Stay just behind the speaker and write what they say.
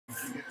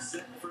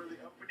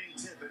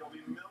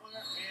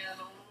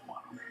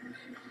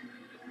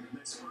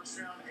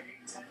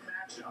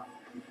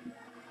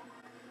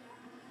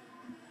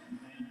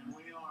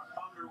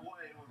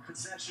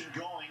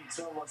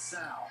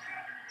LaSalle.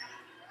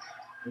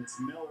 It's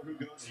Miller who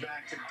goes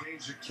back to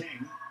Deja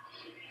King.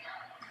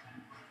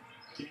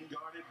 King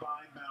guarded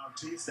by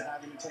Bautista,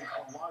 having to take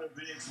a lot of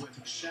minutes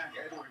with Shaq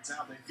Edwards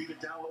out. They feed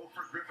it down low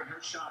for Griffin.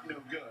 Her shot no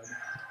good.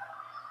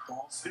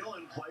 Ball still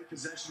in play.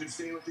 Possession to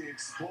stay with the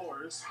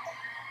Explorers.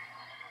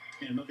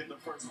 And they'll get the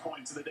first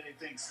points of the day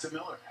thanks to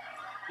Miller.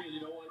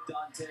 You know what,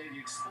 Dante, the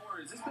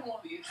Explorers, this has been one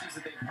of the issues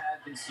that they've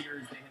had this year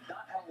is they have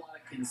not had a lot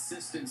of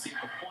consistency at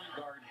the point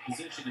guard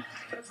position.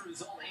 As a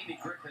result, Amy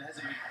Griffin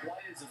hasn't been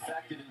quite as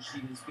effective as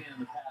she has been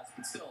in the past,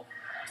 but still,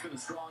 it's been a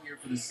strong year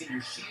for the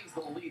senior. She is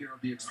the leader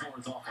of the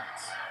Explorers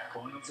offense.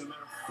 Colonials in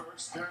their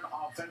first turn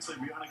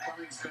offensively. Brianna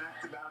Cummings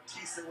back to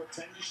Bautista with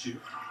 10 to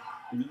shoot.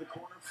 Into the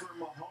corner for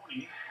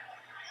Mahoney.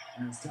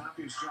 And as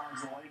Tapia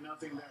strings away,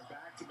 nothing there.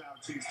 Back to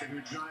Bautista,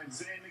 who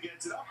drives in,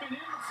 gets it up and in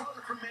the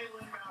floater from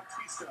Malin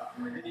Bautista.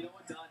 And you know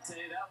what,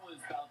 Dante? That was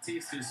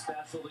Bautista's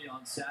specialty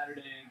on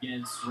Saturday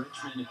against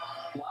Richmond.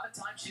 A lot of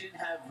times she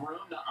didn't have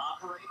room to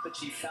operate, but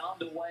she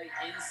found a way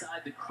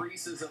inside the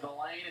creases of the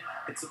lane.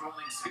 It's some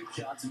running scoop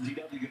shots, and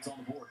GW gets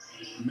on the board.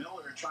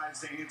 Miller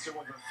tries to answer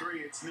with a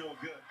three. It's no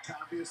good.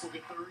 Tapias will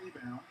get the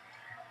rebound.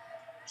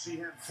 She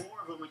had 4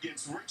 of them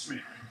against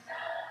Richmond.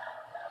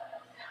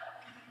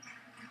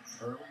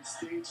 Early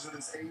stages of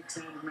this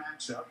A10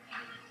 matchup.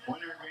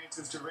 Winner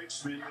advances to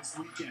Richmond this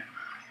weekend.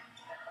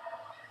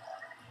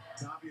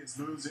 Tapias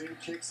moves in,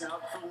 kicks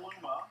out for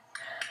Luma.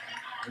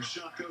 The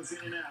shot goes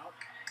in and out.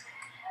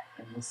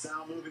 And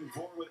LaSalle moving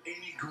forward with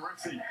Amy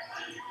Griffin.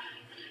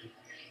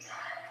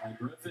 And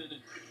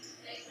Griffin,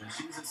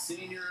 she's a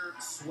senior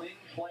swing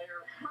player.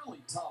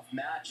 Really tough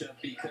matchup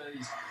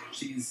because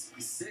she's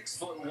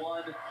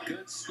 6'1",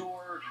 good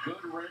scorer,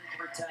 good rim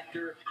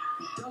protector.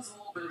 Does a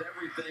little bit of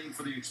everything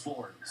for the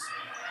Explorers.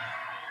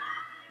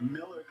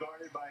 Miller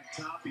guarded by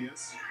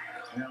Tapias.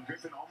 Now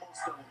Griffin almost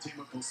double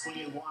team up, will swing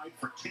it wide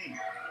for King.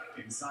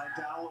 Inside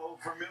down low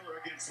for Miller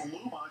against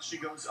Luma. She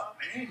goes up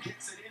and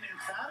gets it in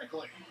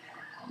emphatically.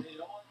 You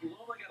know what?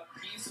 Luma got a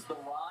piece of the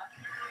rock.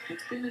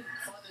 It's been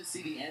fun to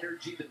see the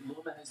energy that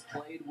Luma has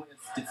played with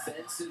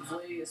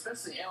defensively,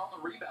 especially on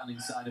the rebounding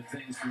side of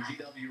things for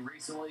GW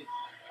recently.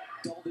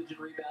 Double-digit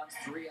rebounds,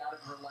 3 out of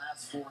her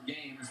last 4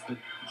 games, but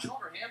show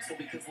her hands full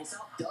because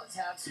LaSalle does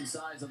have some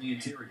size on the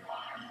interior.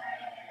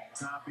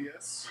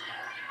 Tapias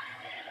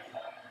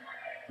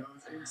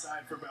goes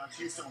inside for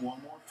Bautista.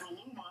 One more for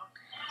Luma.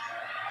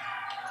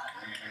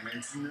 And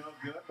it's no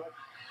good, but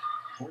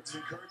words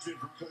of encouragement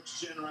from Coach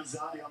Jen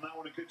Rosati on that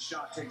one. A good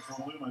shot take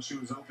from Luma. She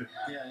was open.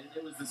 Yeah,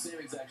 it was the same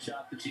exact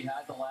shot that she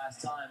had the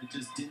last time. It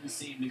just didn't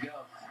seem to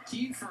go.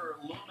 Key for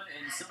Luma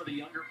and some of the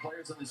younger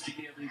players on this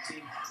GW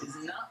team is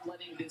not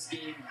letting this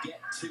game get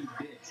too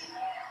big.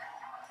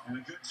 And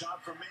a good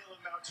job from Malin.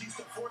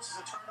 Bautista forces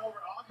a turnover.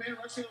 Odd man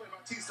rush the other way.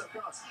 Bautista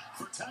across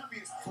for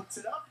Tapias. Puts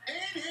it up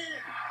and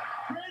in.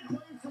 Great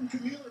play from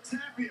Camila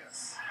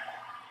Tapias.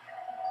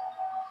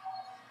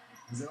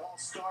 As it all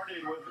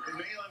started with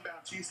Malin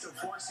Bautista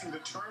forcing the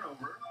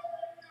turnover.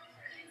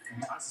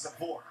 And that's a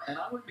 4. And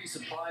I wouldn't be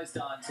surprised,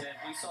 Dante,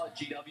 if we saw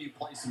GW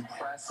play some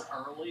press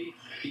early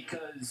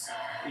because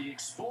the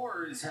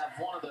Explorers have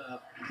one of the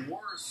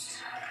worst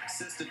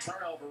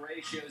assist-to-turnover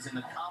ratios in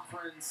the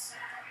conference.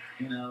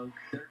 You know,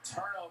 their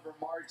turnover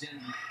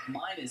margin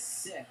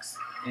 -6,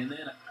 and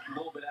then a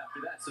little bit after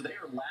that. So they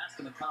are last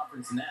in the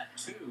conference in that,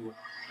 too.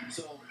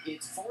 So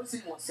it's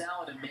forcing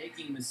LaSalle into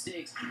making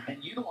mistakes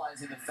and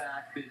utilizing the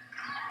fact that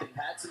they've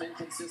had some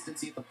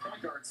inconsistency at the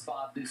point guard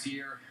spot this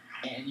year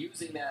and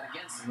using that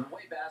against them. The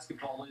way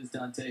basketball is,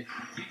 Dante,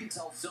 you can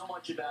tell so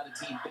much about a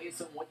team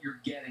based on what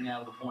you're getting out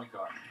of the point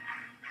guard.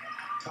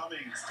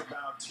 Cummings to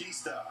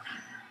Bautista.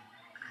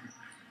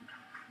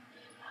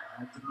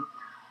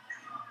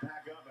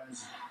 Back up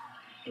as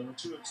there were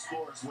 2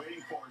 Explorers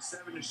waiting for it.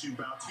 7 to shoot.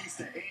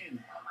 Bautista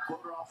in.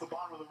 Floater off the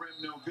bottom of the rim,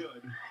 no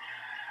good.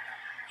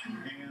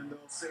 And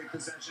they'll save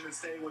possession to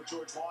stay with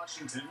George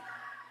Washington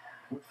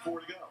with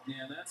 4 to go.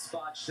 Yeah, in that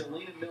spot,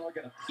 Shalina Miller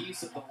got a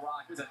piece of the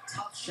rock. It was a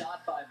tough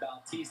shot by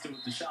Bautista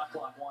with the shot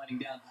clock winding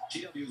down.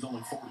 GW was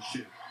only 4 to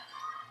shoot.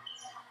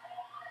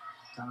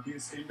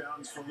 Tapias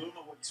inbounds for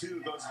Luma with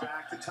 2. Goes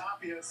back to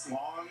Tapias.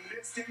 Long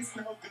distance,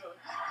 no good.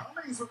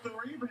 Cummings with the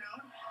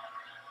rebound.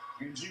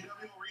 And GW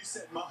will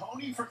reset.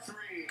 Mahoney for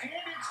 3. And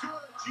it's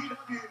good.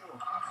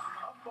 GW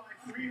up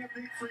by 3. A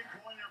big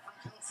 3-pointer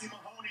from Kelsey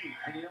Mahoney.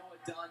 And you know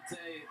what,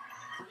 Dante?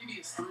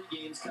 Previous 3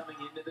 games coming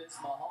into this,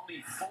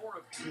 Mahoney 4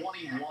 of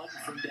 21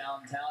 from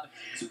downtown.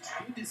 So it's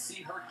good to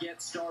see her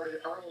get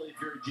started early if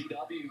you're a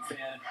GW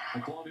fan.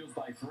 And Colonials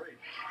by 3.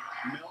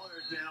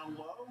 Miller down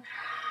low.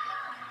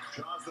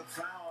 Draws the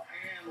foul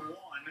and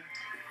 1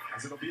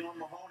 as it'll be on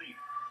Mahoney.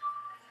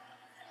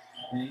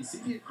 And you see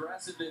the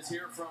aggressiveness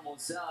here from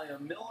LaSalle.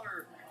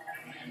 Miller,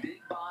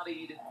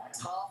 big-bodied,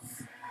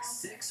 tough,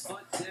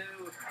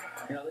 6'2".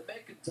 You know, they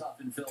make him tough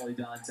in Philly,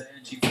 Dante.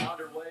 And she found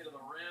her way to the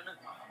rim,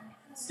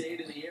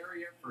 stayed in the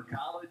area for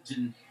college,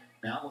 and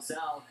now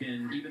LaSalle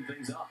can even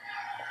things up.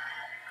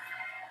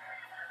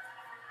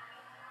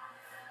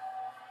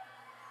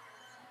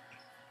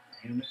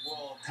 And they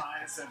will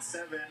tie us at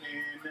 7.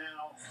 And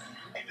now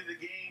into the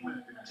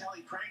game,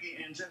 Kelly Prangy.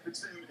 And Jeff,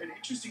 it's been an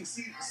interesting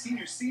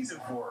senior season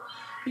for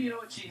her. You know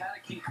what? She had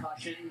a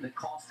concussion that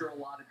cost her a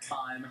lot of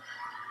time.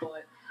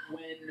 But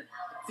when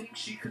I think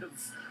she could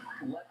have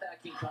let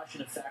that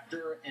concussion affect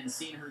her and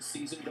seen her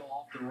season go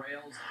off the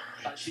rails,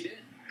 she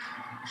didn't.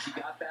 She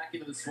got back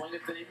into the swing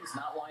of things.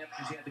 Not long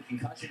after she had the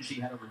concussion, she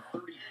had over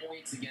 30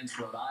 points against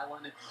Rhode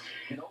Island,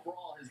 and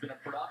overall has been a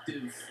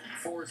productive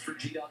force for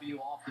GW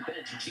off the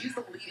bench. And she's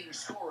the leading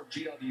scorer of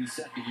GW's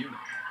second unit.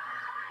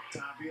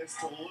 Tobias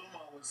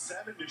Toluma with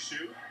 7 to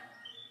shoot.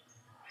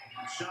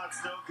 Shot's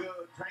no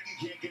good. Prangy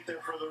can't get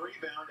there for the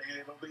rebound, and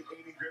it'll be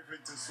Amy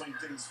Griffin to swing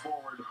things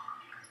forward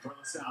for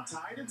LaSalle.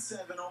 Tied at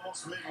 7,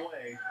 almost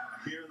midway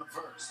here in the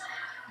first.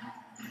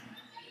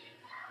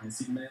 And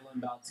see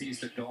Malin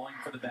Bautista going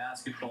for the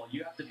basketball.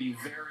 You have to be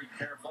very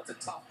careful. That's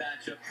a tough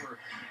matchup for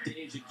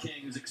Deja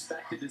King, who's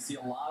expected to see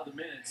a lot of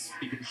the minutes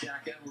because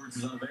Shaq Edwards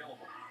is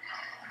unavailable.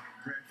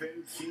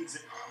 Griffin feeds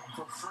it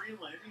for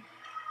Freeland,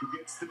 who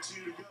gets the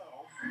 2 to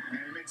go,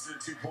 and makes it a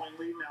 2-point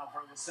lead now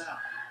for LaSalle.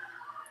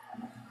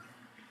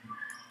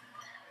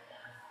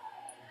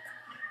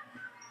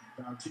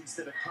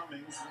 Bautista to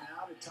Cummings,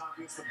 now to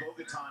Topias, the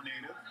Bogota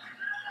native.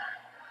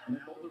 And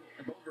both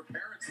of her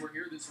parents were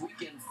here this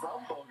weekend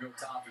from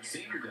Bogota for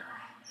Senior Day.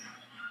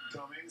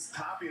 Cummings,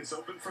 Topias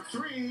open for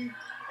 3, and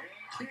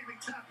Kaylee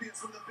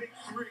Topias with a big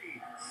 3.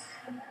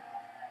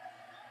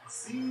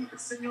 Si,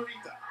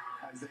 senorita,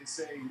 as they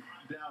say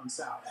down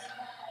south.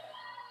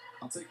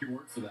 I'll take your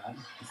word for that.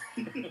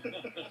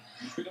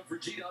 You know, for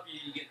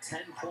GW, you get 10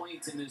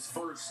 points in this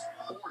first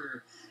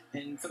quarter.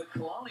 And for the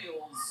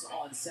Colonials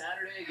on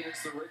Saturday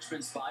against the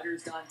Richmond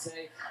Spiders,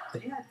 Dante,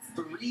 they had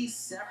 3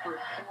 separate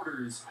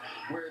quarters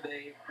where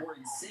they were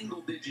in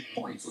single-digit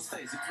points. Let's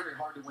face it, it's very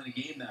hard to win a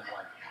game that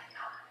way.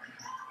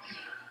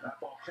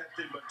 That ball kept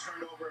in, but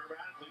turned over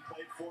erratically.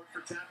 Played forward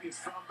for Tappies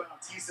from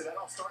Bautista. That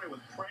all started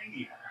with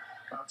Prangy.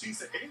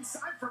 Bautista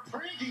inside for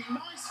Prangy.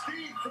 Nice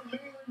feed from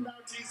Malin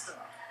Bautista.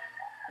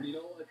 And you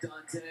know what,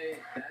 Dante?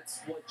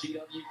 That's what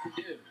GW can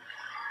do.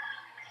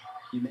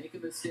 You make a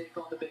mistake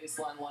on the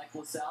baseline like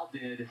LaSalle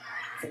did,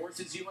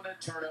 forces you in a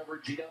turnover.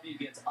 GW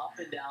gets up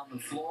and down the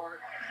floor,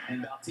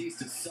 and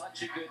Bautista's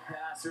such a good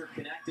passer,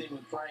 connecting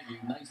with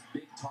Prangy. Nice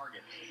big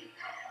target.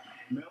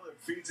 Miller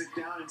feeds it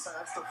down inside.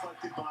 That's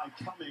deflected by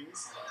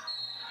Cummings.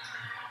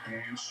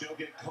 And she'll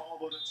get called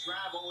with a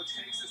travel, which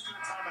takes us to a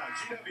timeout.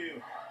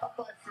 GW up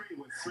by 3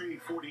 with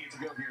 3:48 to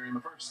go here in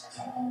the first.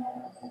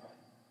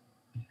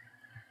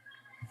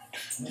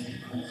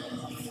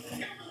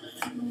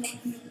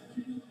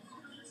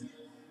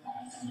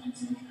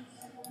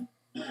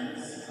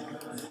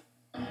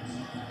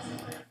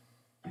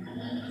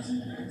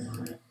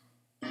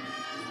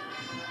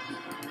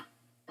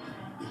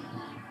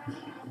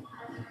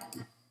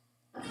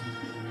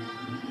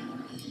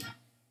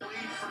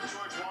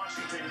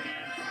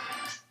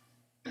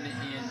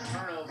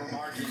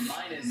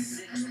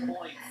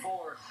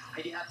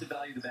 And you have to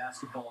value the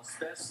basketball,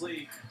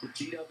 especially with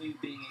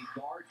GW being a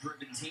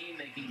guard-driven team.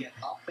 They can get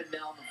up and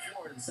down the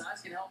floor. The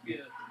size can help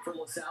you for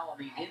LaSalle on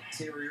the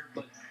interior,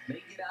 but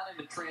they can get out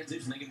into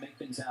transition. They can make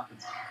things happen.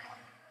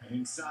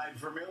 Inside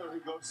for Miller, who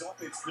goes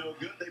up. It's no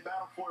good. They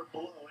battle for it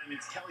below, and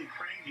it's Kelly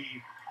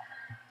Prangy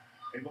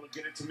able to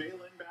get it to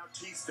Malin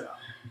Bautista.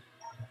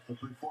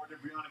 Looking forward to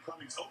Brianna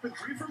Cummings. Open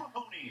 3 for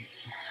Mahoney.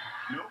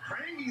 No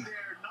Prangy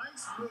there.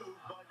 Nice move,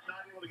 but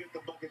not able to get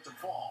the bucket to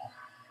fall.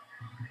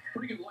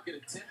 Pretty good look at a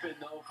tip-in,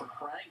 though, for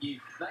Prangy.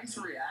 Nice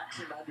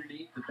reaction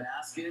underneath the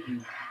basket,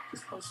 and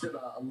just pushed it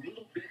a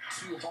little bit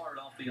too hard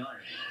off the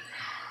iron.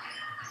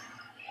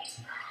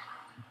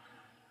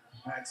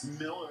 That's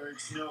Miller.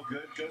 It's no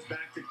good. Goes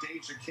back to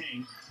Deja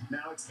King.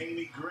 Now it's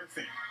Amy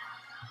Griffin.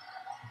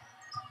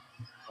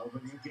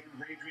 Opening again,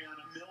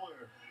 Adriana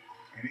Miller.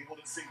 And able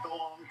to sink the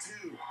long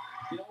 2.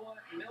 You know what?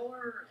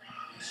 Miller,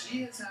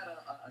 she has had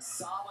a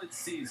solid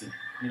season,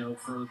 you know,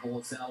 for the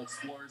LaSalle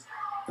Explorers.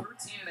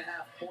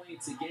 13.5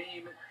 points a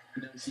game.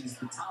 You know, she's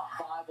the top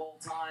 5 all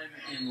time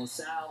in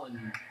LaSalle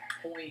in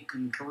point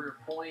and career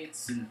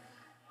points. And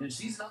you know,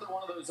 she's another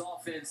one of those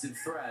offensive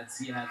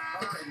threats. You have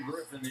her and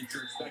Griffin that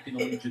you're expecting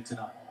to lead you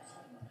tonight.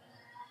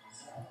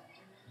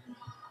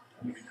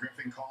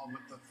 Griffin called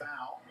with the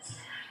foul.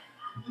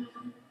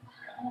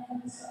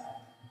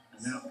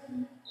 Now,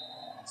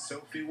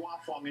 Sophie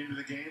Wafong into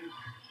the game.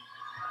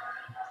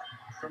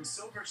 From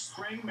Silver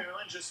Spring,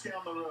 Maryland, just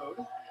down the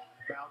road.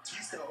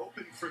 Bautista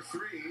open for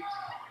 3.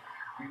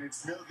 And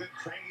it's no good.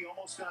 Prangy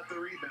almost got the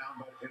rebound,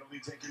 but it'll be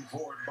taken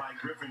forward by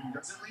Griffin, who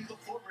doesn't leave the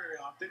floor very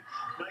often.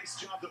 Nice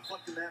job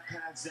deflecting that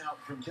pass out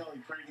from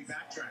Kelly Prangy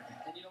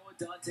backtracking. And you know what,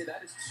 Dante?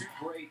 That is 2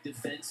 great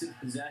defensive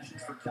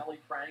possessions for Kelly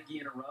Prangy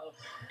in a row.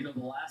 You know,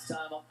 the last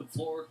time up the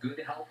floor, good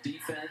help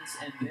defense,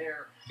 and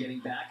they're getting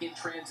back in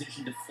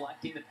transition,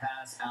 deflecting the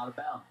pass out of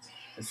bounds.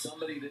 As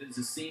somebody that is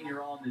a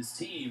senior on this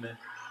team,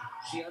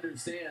 she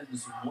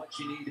understands what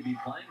you need to be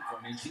playing for.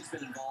 I mean, she's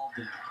been involved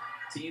in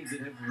teams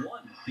that have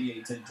won the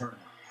A10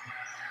 tournament.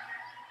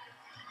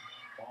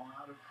 Ball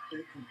out of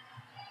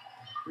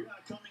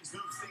Brianna Cummings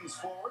moves things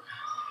forward.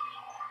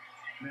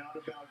 Now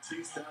to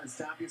Bautista as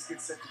Tapias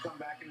gets set to come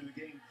back into the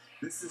game.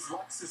 This is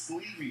Lexus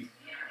Levy.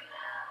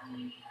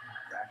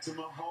 Back to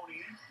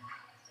Mahoney.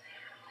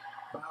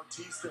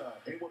 Bautista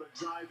able to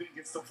drive in,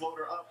 gets the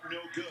floater up, no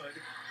good.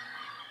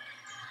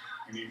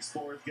 And the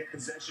Explorers get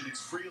possession.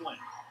 It's Freeland.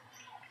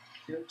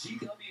 You know,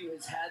 GW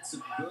has had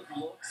some good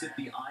looks at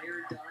the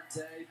iron,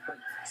 Dante, but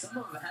some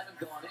of them haven't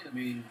gone in. I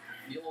mean,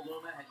 Neil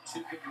Luma had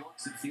 2 good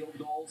looks at field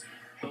goals.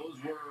 Those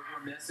were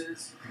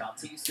misses.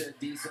 Bautista, a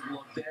decent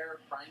look there.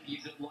 Frankie,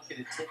 a good look at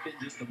a tip-in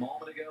just a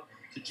moment ago.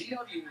 So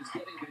GW is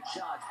getting good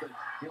shots, but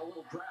a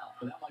little drought,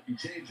 but that might be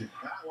changing.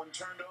 That one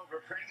turned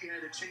over. Frankie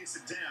had to chase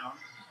it down.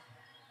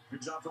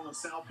 Good job from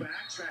Lasalle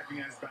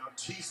backtracking as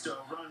Bautista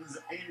runs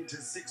into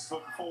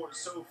 6'4"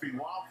 Sophie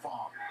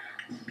Wafong.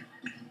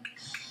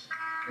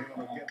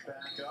 Able to get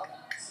back up.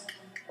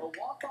 Well,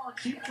 Wafong,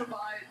 she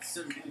provides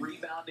some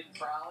rebounding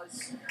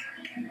prowess,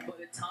 but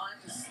at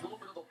times a little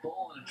bit of a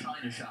ball in a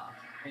china shop.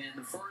 And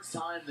the first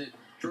time that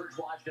George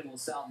Washington and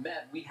LaSalle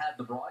met, we had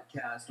the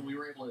broadcast, and we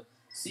were able to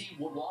see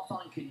what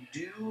Wafong can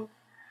do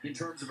in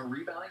terms of a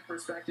rebounding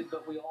perspective,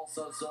 but we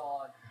also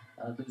saw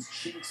those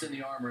chinks in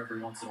the armor every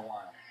once in a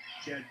while.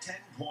 She had 10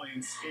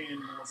 points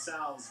in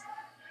LaSalle's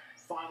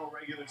final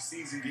regular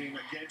season game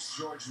against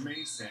George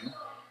Mason.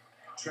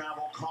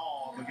 Travel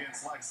call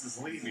against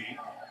Lexus Levy.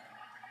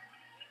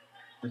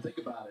 And think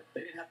about it.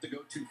 They didn't have to go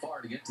too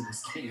far to get to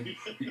this game.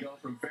 You go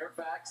from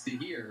Fairfax to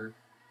here.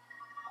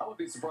 I would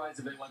be surprised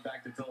if they went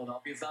back to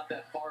Philadelphia. It's not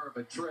that far of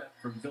a trip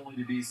from Philly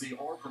to D.C.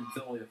 or from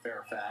Philly to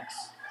Fairfax.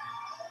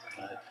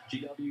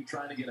 GW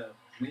trying to get a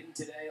win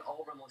today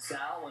over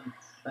LaSalle, and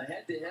a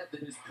head-to-head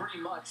that has pretty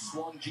much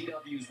swung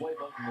GW's way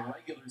both in the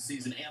regular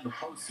season and the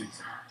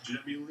postseason.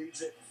 GW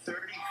leads it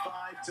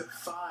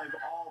 35-5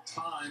 all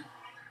time.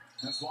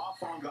 As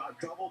Wafong got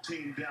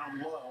double-teamed down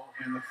low,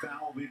 and the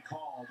foul will be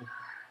called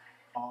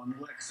on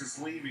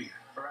Lexus Levy,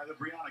 or rather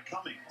Brianna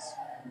Cummings.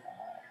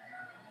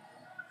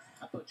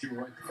 I thought you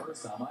were right the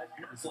first time. I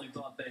personally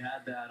thought they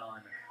had that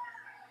on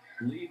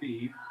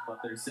Levy, but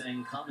they're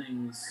saying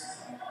Cummings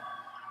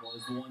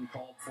was the one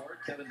called for it.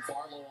 Kevin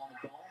Farlow on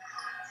the call.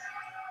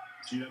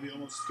 GW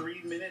almost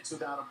 3 minutes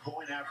without a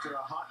point after a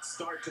hot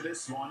start to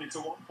this one. It's a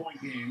 1-point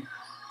game,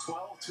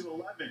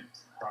 12-11.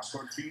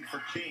 Cross-court feed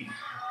for King.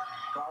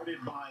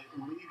 Guarded by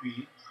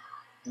Levy.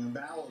 In the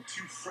battle of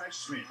 2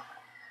 freshmen.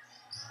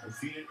 They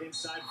feed it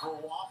inside for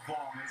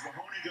Wafong as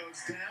Mahoney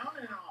goes down,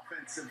 and an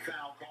offensive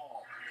foul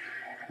call.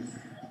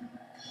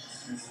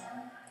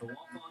 So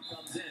Wafong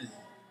comes in.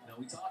 Now,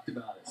 we talked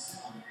about it.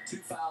 2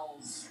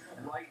 fouls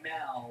right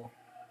now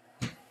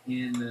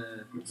in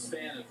the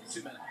span of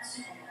 2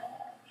 minutes.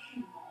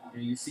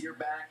 And you see her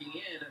backing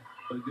in,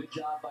 but a good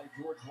job by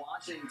George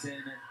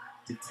Washington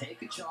to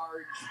take a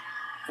charge,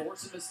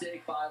 force a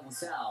mistake by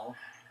LaSalle,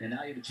 and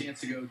now you have a chance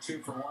to go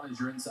 2 for 1 as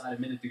you're inside a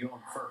minute to go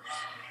in first.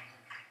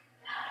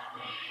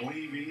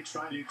 Levy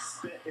trying to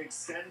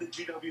extend the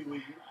GW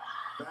lead.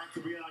 Back to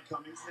Brianna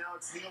Cummings. Now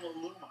it's Neil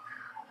Luma.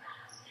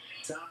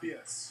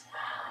 Tapias.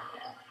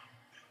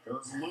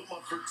 Goes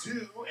Luma for 2, and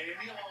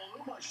Neil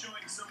Luma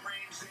showing some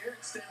range there.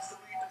 Extends the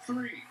lead to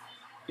 3.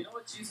 You know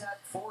what? She's had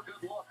 4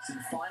 good looks, and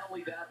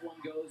finally that one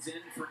goes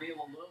in for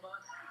Neil Luma.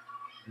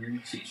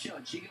 And she's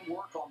shown she can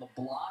work on the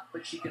block,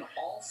 but she can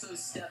also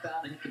step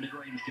out and hit the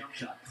mid-range jump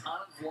shot,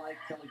 kind of like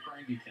Kelly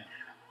Frankie can.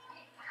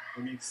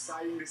 It'll be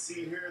exciting to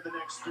see here the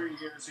next 3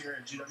 years here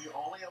at GW.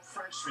 Only a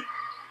freshman.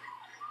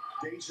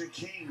 Deja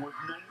King with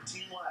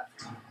 19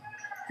 left.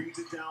 Feeds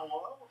it down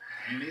low,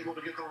 and able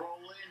to get the roll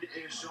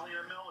in is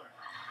Shalina Miller.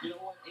 You know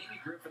what? Amy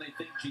Griffin, I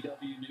think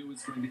GW knew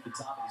was going to be at the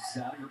top of the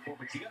scouting report,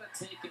 but you got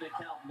to take into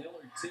account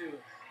Miller, too.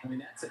 I mean,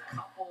 that's a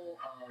couple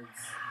of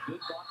good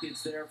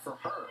buckets there for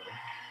her.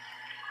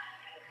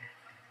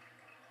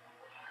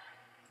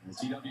 As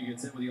GW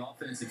gets hit with the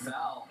offensive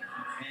foul,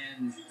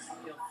 and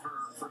you know,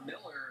 for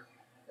Miller,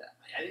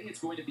 I think it's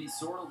going to be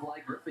sort of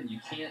like Griffin. You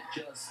can't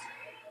just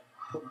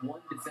put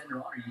one defender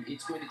on her.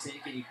 It's going to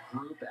take a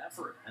group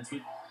effort. That's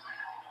what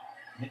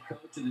head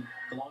coach of the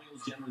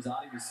Colonials, Jen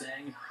Rosati, was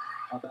saying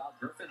about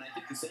Griffin. I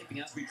think the same thing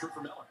has to be true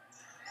for Miller.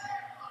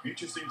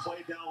 Interesting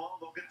play down low.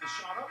 They'll get the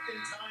shot up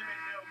in time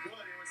and no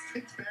good. It was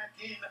kicked back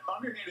in.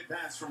 Underhanded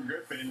pass from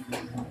Griffin.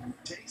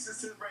 Takes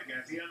us to the break.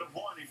 At the end of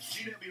 1, it's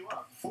GW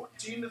up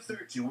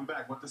 14-13. We'll be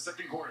back with the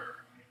second quarter.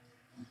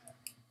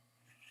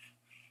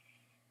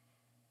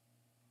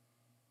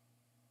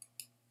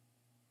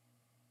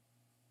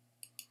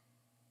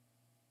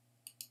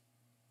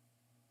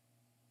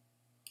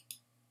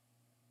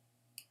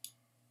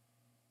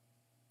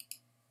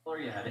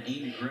 You had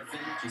Amy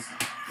Griffin, just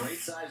great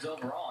size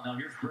overall. Now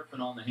here's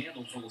Griffin on the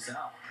handle for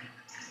LaSalle.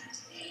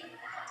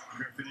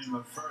 Griffin in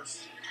the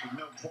first with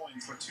no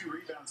points, but 2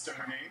 rebounds to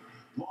her name.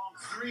 Long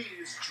 3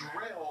 is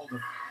drilled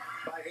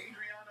by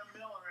Adriana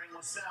Miller, and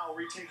LaSalle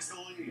retakes the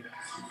lead.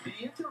 And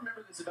you have to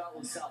remember this about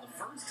LaSalle. The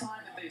first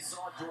time that they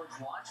saw George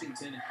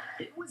Washington,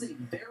 it was a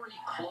very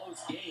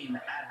close game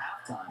at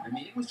halftime. I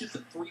mean, it was just a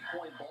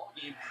 3-point ball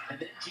game, and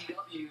then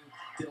GW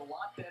did a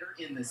lot better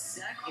in the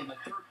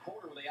third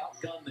quarter where they out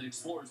outgunned the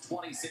Explorers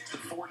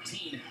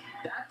 26-14.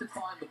 That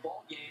defined the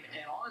ball game,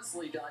 and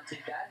honestly, Dante,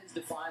 that has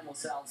defined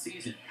Lasalle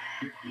season.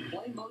 You're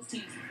playing most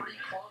teams pretty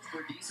close for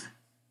a decent.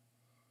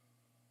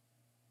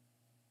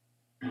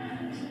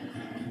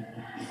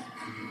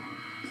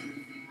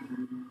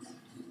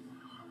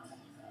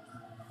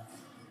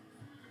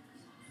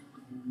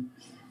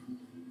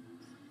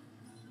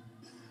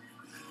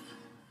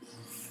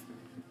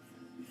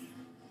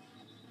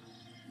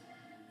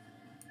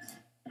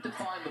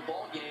 Define the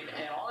ball game,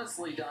 and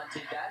honestly,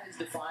 Dante, that has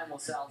defined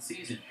Lasalle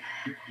season.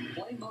 You're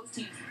playing most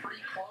teams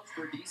pretty close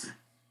for a decent.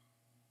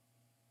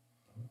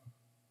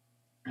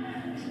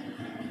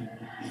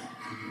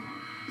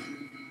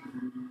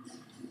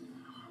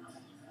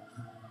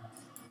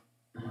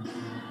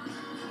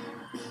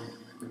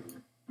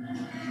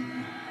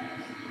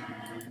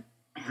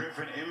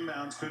 Griffin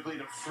inbounds quickly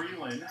to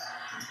Freeland.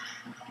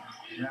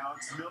 Now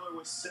it's Miller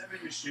with 7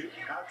 to shoot.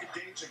 Out to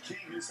Deja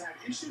King, who's had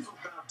issues with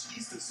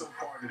Bautista so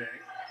far today.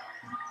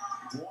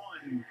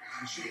 1.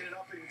 She get it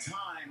up in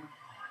time.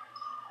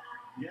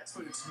 Yes,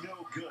 but it's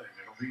no good.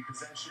 It'll be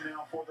possession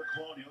now for the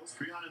Colonials.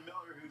 Brianna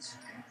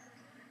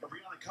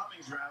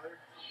Cummings, rather.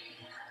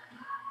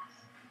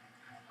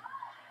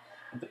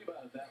 Think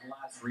about that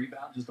last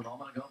rebound just a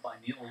moment ago by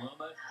Neil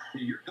Luma.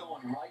 You're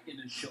going right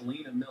into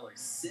Shalina Miller.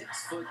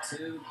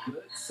 6'2",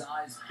 good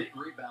size, big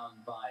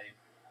rebound by,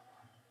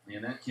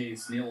 in that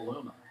case, Neil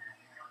Luma.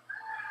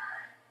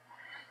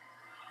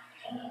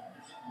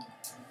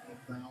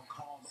 Foul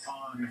called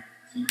on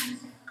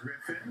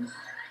Griffin.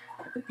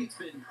 I think it's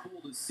been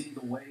cool to see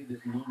the way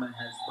that Luma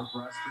has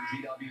progressed for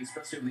GW,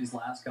 especially over these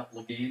last couple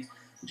of games.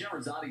 Jen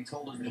Rosati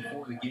told us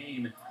before the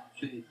game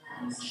that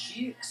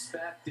she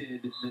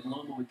expected that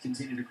Luma would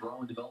continue to grow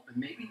and develop, and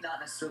maybe not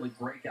necessarily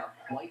break out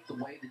quite the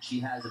way that she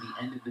has at the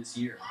end of this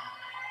year.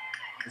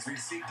 As we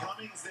see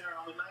Cummings there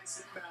on the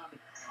nice inbound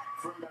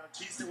from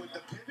Bautista with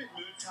the pivot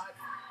move,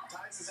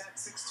 ties us at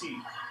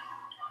 16.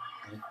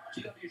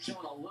 GW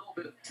showing a little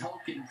bit of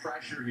token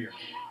pressure here.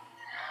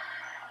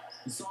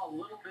 We saw a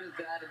little bit of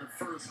that in the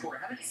first quarter.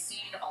 Haven't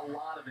seen a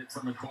lot of it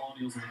from the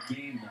Colonials in the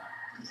game, though.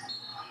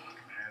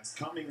 As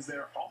Cummings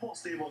there,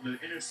 almost able to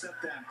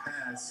intercept that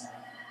pass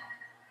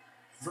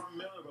from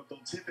Miller, but they'll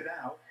tip it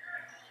out.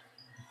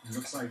 It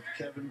looks like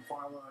Kevin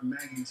Farla and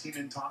Maggie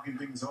Tiemann talking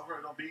things over.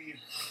 It'll be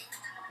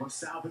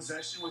LaSalle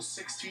possession with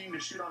 16 to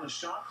shoot on the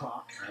shot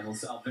clock. And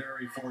LaSalle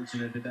very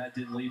fortunate that that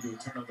didn't lead to a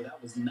turnover.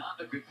 That was not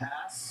a good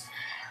pass.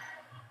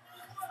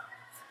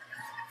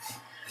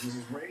 This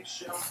is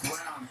Rachel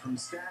Brown from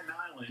Staten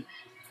Island.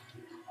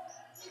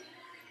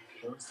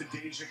 Goes to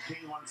Deja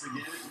King once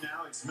again.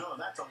 Now it's Miller.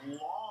 That's a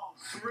long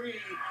 3,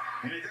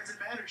 and it doesn't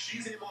matter.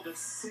 She's able to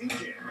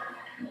sink it.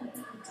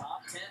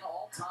 Top 10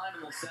 all-time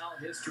in LaSalle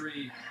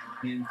history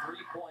in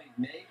three-point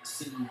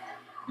makes. And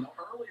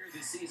earlier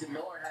this season,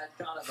 Miller had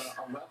kind of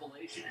a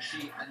revelation.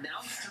 She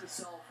announced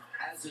herself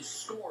as a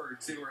scorer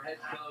to her head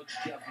coach,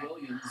 Jeff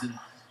Williams, and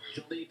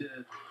she'll need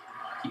to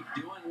keep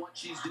doing what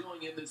she's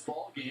doing in this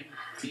ball game.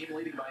 Team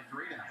leading by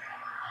 3 now.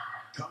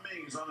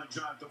 Cummings on the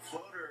drive, the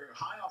floater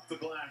high off the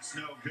glass,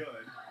 no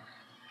good.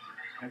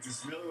 That's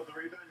just Miller with the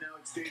rebound. Now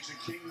it's Deja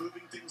King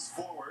moving things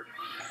forward.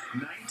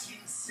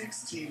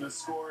 19-16 the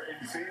score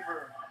in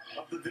favor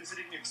of the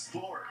visiting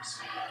Explorers.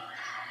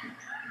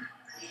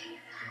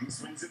 He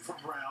swings it for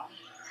Brown.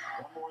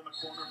 One more in the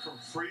corner for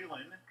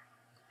Freeland.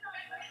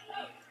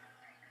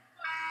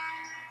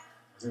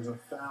 There's a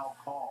foul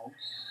called.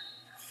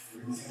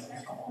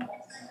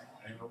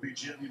 And it'll be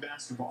GW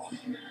basketball.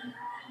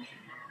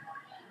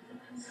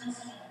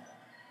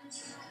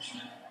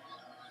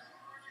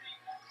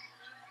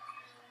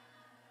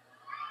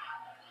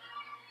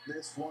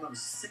 This one of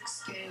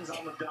 6 games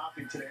on the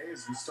docket today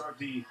as we start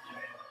the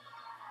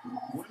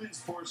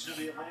women's portion of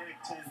the Atlantic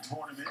 10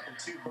 tournament.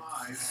 The 2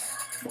 buys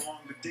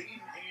belong to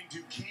Dayton and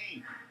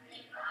Duquesne.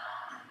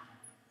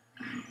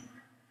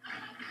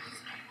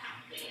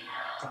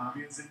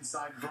 Tapia's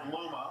inside for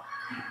Loma.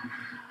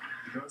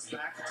 Goes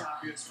back to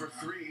Tapia's for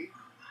 3.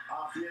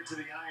 Off the edge of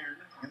the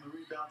iron, and the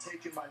rebound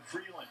taken by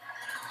Freeland.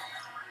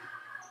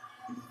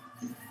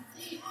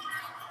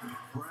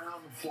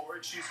 Brown for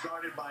it. She's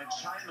guarded by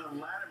China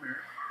Latimer.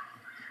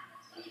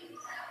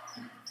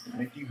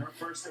 Making her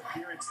first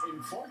appearance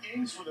in 4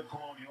 games for the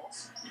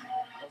Colonials.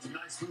 That was a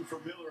nice move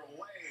from Miller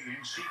away,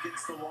 and she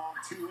gets the long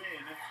 2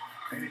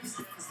 in, and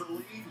extends the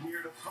lead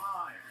here to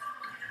 5.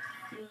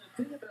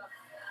 The thing about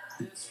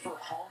this for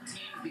home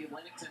teams, the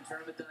Atlantic 10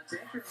 tournament, you have to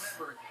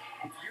remember,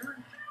 if you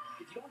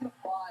don't get a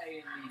bye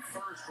in the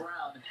first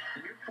round,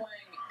 then you're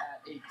playing at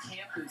a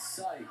campus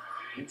site.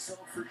 And so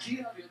for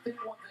GW, I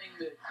think one thing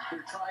that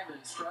they're trying to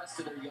stress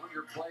to their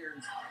younger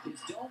players is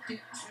don't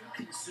get too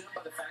consumed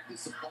by the fact that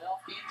it's a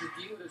playoff game. To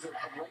view it as a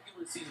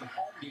regular season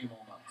home game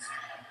almost.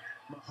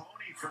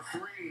 Mahoney for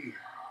 3.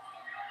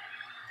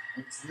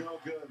 It's no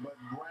good, but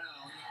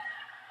Brown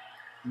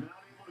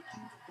not able to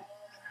keep the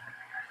ball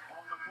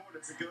on the court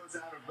as it goes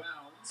out of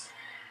bounds.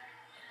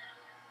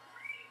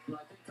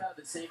 I think kind of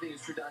the same thing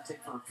is true, Dante,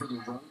 for the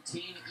road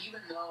team.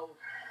 Even though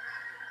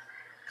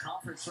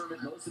conference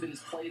tournament, most of it is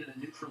played at a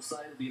neutral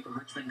site. It'll be at the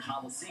Richmond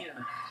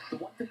Coliseum. The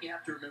one thing you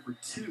have to remember,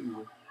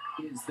 too,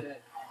 is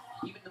that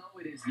even though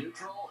it is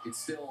neutral, it's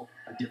still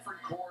a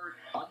different court,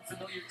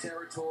 unfamiliar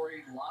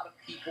territory, a lot of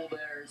people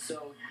there.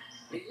 So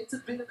it's a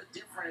bit of a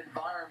different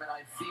environment,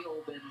 I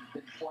feel, than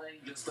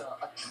playing just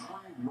a true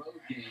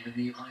road game in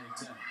the Atlantic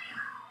 10.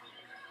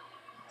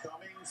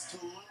 Cummings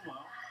to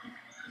Luma.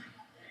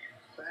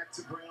 Back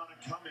to Brianna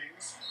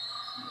Cummings,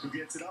 who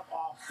gets it up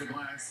off the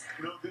glass.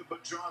 No good,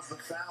 but draws the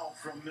foul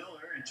from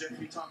Miller. And Jeff,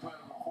 you talked about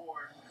it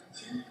before.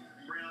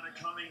 Brianna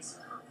Cummings,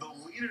 the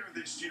leader of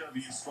this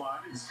GW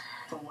squad, is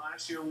from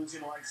last year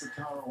losing the likes of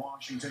Tyler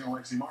Washington and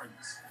Lexi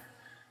Martins.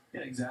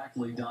 Yeah,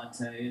 exactly,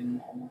 Dante.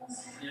 And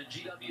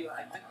GW,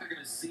 I think they're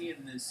going to see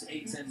in this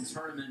A10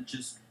 tournament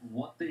just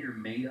what they are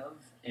made of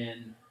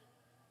and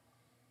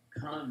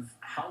kind of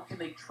how can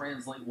they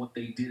translate what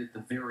they did at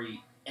the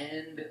very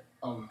end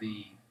of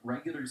the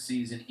regular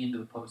season into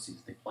the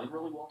postseason. They played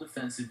really well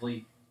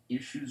defensively,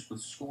 issues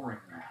with scoring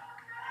now.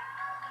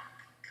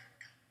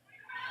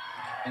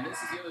 And this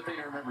is the other thing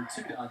to remember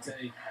too,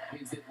 Dante,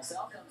 is that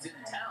LaSalle comes into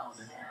town,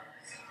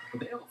 but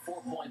they have a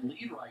 4-point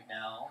lead right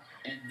now,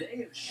 and they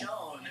have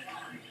shown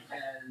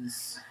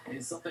as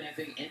something I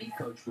think any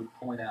coach would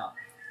point out,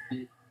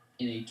 that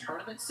in a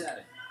tournament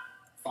setting,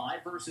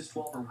 5 versus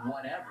 12 or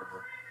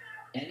whatever,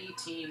 any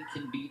team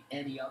can beat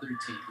any other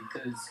team,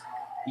 because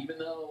even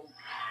though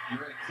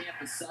you're at a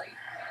campus site,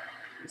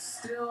 there's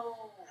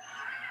still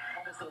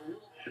almost a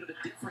little bit of a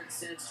different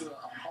sense to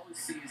a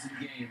postseason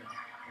game.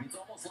 It's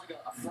almost like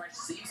a fresh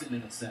season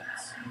in a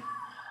sense.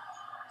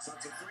 So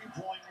it's a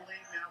 3-point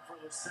lead now for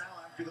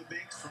LaSalle after the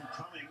banks from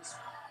Cummings.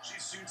 She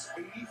shoots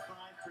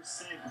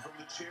 85% from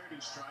the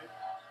charity stripe.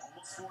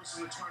 Almost forces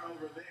a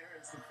turnover there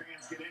as the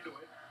fans get into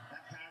it.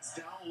 That pass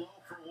down low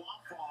for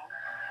Wafong.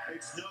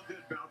 It's no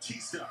good.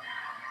 Bautista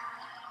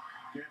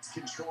gets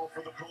control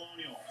for the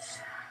Colonials.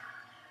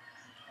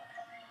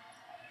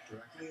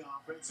 Directing the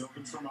offense,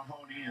 opens for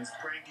Mahoney as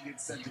Frankie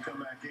gets set to come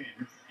back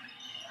in.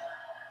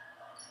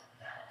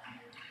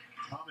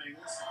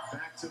 Cummings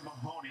back to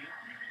Mahoney.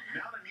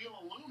 Now to Neela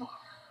Luma.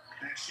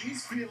 And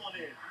she's feeling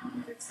it.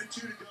 It's the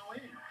 2 to go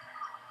in.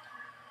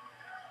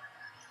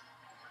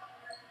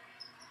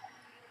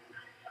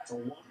 It's a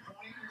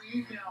 1-point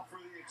lead now for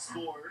the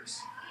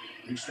Explorers.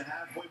 Reached the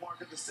halfway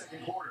mark of the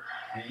second quarter.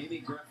 And Amy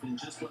Griffin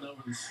just went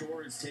over the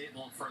scorers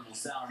table for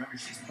LaSalle. Remember,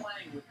 she's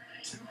playing with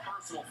 2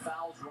 personal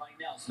fouls right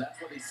now, so that's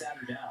why they sat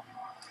her down.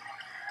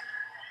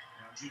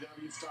 Now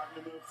GW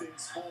starting to move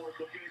things forward,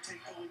 looking to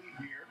take the lead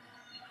here.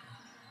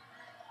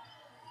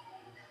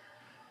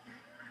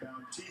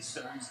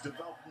 Bautista, who's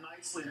developed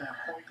nicely in that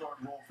point guard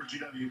role for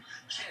GW.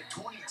 She had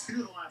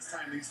 22 the last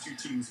time these two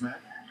teams met.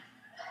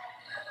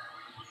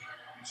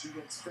 She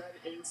gets fed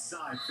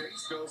inside.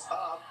 Face goes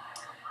up.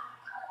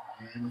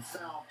 And the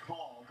foul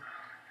called.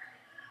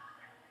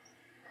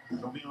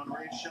 It'll be on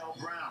Rachel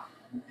Brown.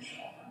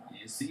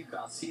 You see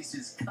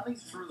Bautista's cutting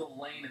through the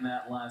lane in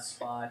that last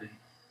spot. And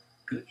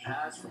good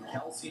pass from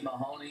Kelsey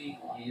Mahoney.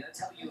 And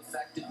that's how you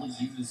effectively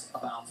use a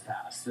bounce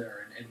pass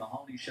there. And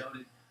Mahoney showed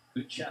it.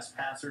 Good chest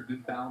passer,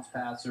 good bounce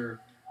passer.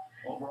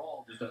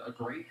 Overall, just a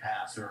great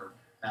passer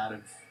out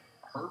of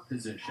her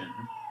position.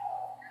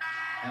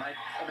 And I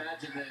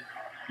imagine that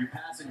your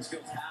passing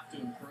skills have to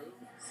improve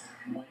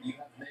when you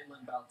have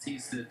Maylin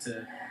Bautista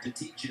to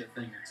teach you a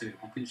thing or two,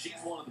 because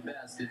she's one of the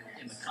best in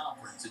the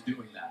conference at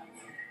doing that.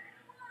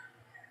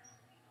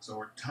 So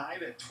we're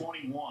tied at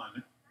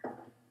 21.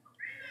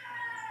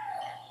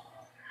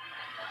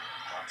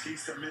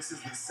 Bautista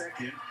misses the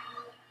second.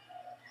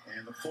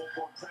 And the full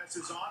court press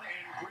is on,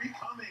 and Bree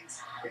Cummings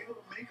able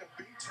to make a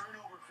big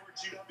turnover for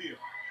GW.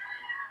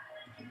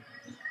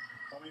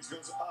 Cummings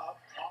goes up,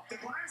 off the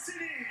glass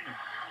and in.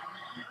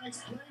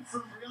 Nice play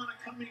from Brianna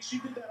Cummings. She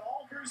did that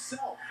all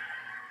herself.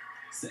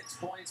 6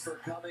 points for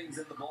Cummings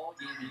in the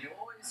ballgame, and you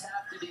always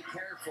have to be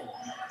careful.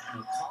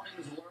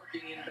 Cummings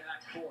lurking in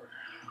backcourt.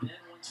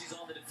 Then when she's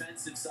on the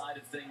defensive side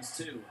of things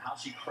too, how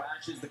she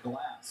crashes the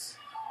glass.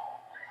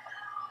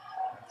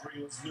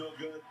 Three was no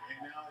good,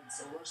 and now it's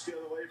a rush the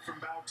other way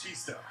from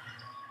Bautista.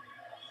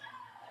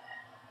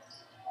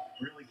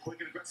 Really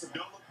quick and aggressive.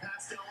 No look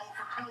pass down low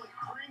for Kelly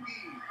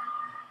Pringy.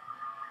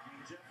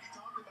 And Jeff, you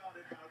talked about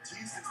it.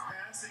 Bautista's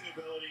passing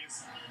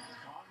abilities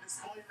on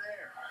display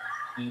there.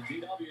 And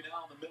GW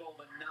now in the middle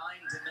of a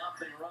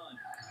 9-0 run.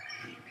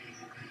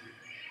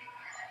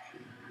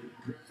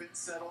 Griffin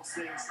settles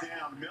things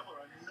down.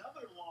 Miller,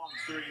 another long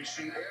three.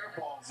 She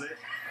airballs it,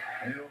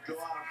 and it'll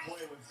go out of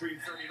play with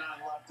 3:39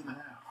 left in the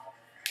half.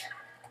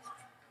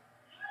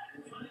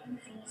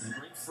 They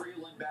bring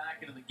Freeland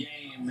back into the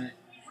game,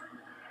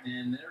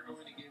 and they're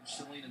going to give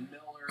Shalina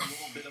Miller a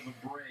little bit of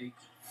a break.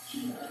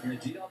 And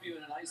GW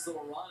in a nice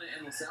little run,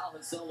 and LaSalle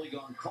has suddenly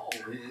gone cold.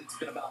 It's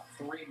been about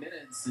 3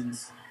 minutes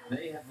since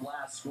they have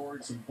last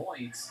scored some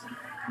points.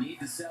 Need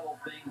to settle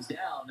things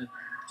down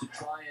to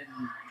try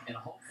and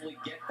hopefully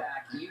get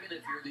back, even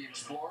if you're the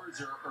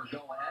Explorers, or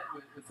go ahead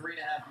with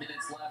 3.5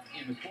 minutes left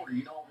in the quarter.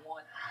 You don't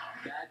want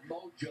bad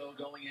mojo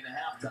going into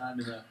halftime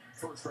in the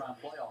first round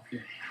playoff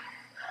game.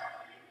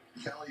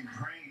 Kelly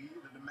Prangy,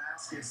 the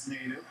Damascus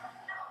native,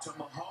 to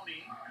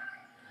Mahoney.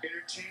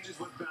 Interchanges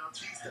with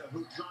Bautista,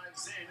 who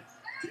drives in.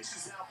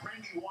 Dishes out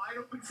Prangy wide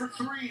open for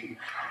three.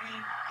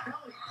 And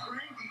Kelly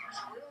Prangy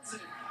drills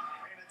it.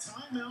 And a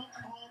timeout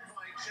called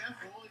by Jeff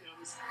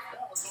Williams.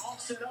 That was all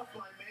set up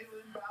by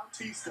Malin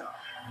Bautista.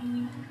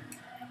 12-0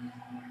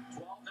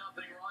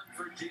 run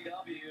for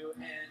GW,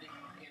 and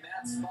in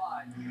that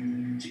spot,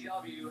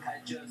 GW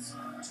had just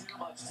too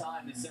much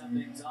time to set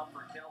things up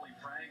for Kelly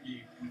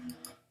Prangy.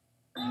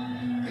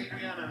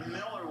 Adriana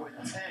Miller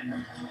with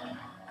 10.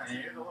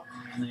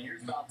 And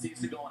here's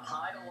Bautista going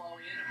high to low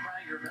into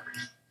Prangy. Remember,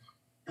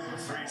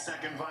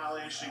 3-second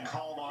violation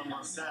called on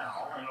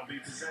Lasalle, and it'll be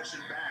possession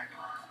back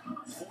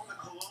for the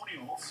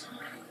Colonials.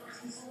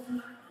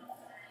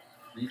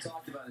 you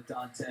talked about it,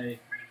 Dante,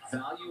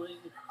 valuing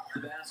the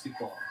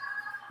basketball.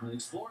 The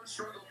Explorers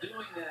struggled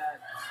doing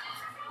that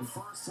the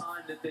first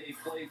time that they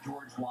played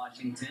George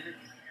Washington.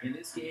 In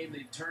this game,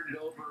 they've turned it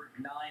over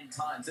 9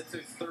 times. That's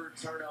their third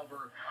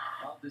turnover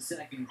of the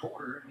second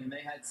quarter. I mean,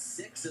 they had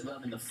 6 of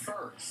them in the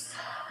first.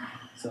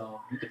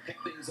 So, you can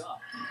pick things up.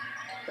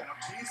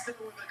 Bautista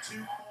with a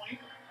 2-point.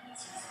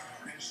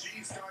 And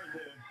she's starting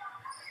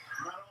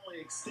to not only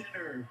extend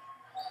her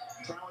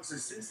prowess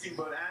assisting,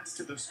 but adds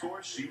to the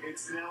score sheet.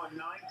 It's now a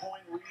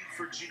 9-point lead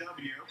for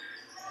GW.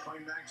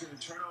 Going back to the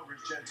turnovers,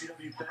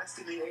 GW best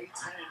in the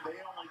A10. They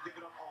only give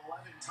it up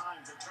 11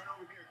 times. A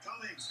turnover here,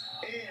 Cummings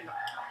in,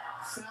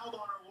 fouled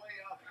on her way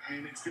up,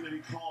 and it's going to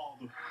be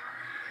called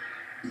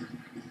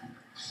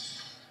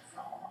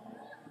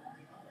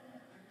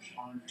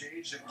on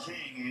Deja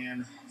King.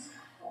 And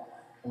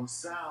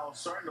LaSalle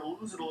starting to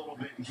lose it a little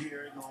bit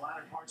here in the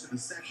latter parts of the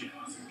second.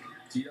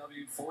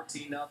 GW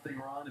 14-0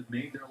 run, have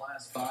made their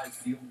last 5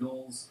 field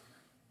goals.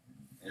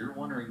 And you're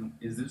wondering,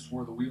 is this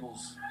where the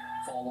wheels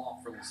fall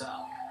off for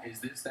LaSalle? Is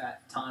this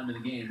that time of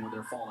the game where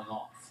they're falling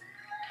off?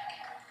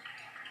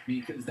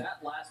 Because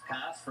that last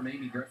pass from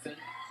Amy Griffin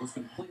was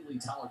completely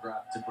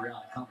telegraphed to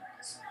Brianna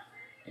Cummings.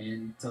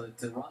 And to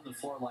run the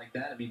floor like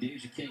that, I mean,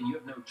 Deja King, you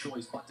have no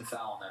choice but to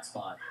foul in that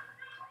spot.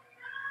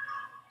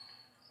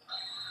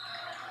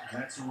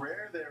 That's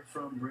rare there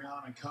from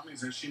Brianna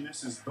Cummings as she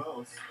misses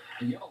both.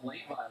 And you have a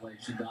lane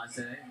violation,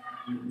 Dante.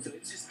 So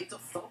it's a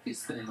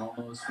focus thing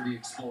almost for the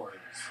Explorers.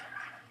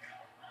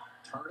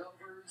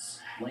 Turnovers,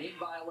 lane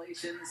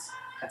violations,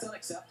 that's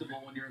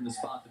unacceptable when you're in the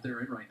spot that they're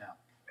in right now.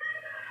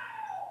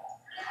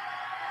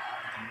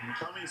 And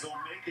Cummings will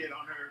make it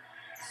on her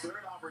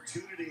third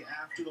opportunity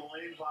after the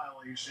lane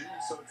violation.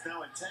 So it's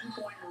now a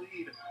 10-point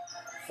lead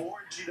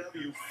for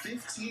GW,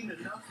 15-0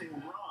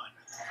 run.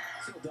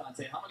 So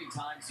Dante, how many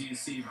times do you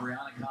see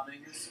Brianna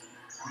Cummings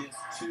miss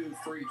 2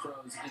 free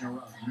throws in a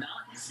row?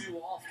 Not too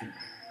often,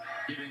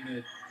 given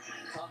that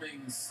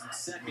Cummings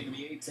second in the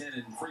A10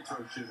 in free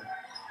throw shooting.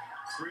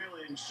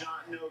 Freeland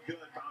shot no good.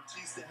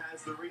 Bautista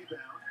has the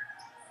rebound.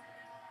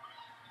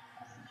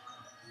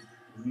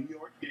 New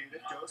York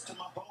native goes to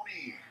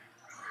Mahoney.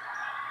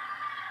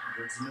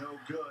 It's no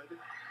good.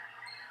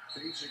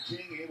 Deja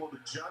King able to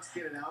just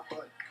get it out,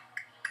 but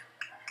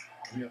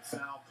we have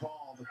foul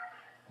called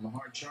on the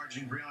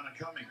hard-charging Brianna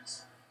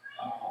Cummings.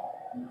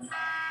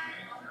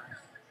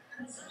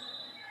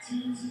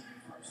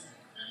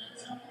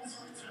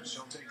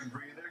 She'll take a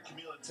breather.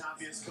 Camila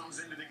Tapias comes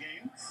into the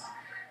game.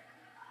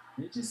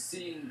 You're just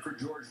seeing for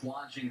George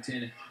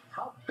Washington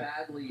how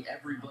badly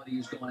everybody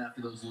is going after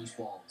those loose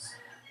balls.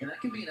 And that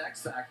can be an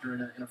X factor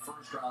in a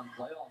first-round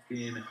playoff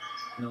game.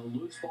 And,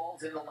 loose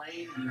balls in the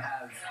lane, you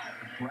have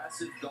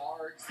aggressive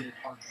guards that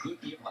are good.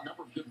 You have a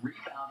number of good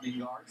rebounding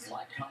guards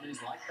like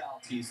Cummings, like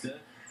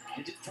Bautista,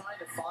 and just trying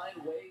to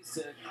find ways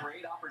to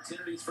create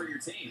opportunities for your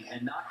team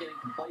and not getting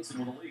complacent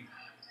with the lead.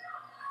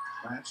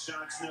 That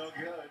shot's no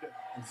good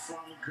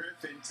from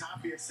Griffin.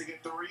 Tapias to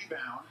get the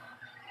rebound.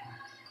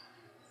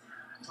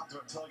 Talked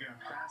about telegraph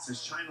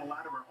passes. China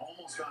Latimer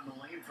almost got in the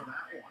lane for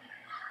that one.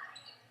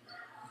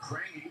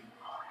 Prangy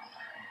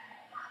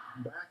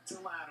back to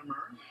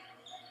Latimer.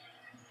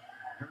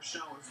 Her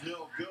shot was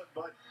no good,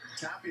 but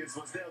Tapias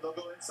was there. They'll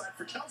go inside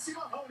for Kelsey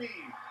Mahoney.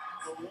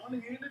 The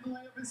one-handed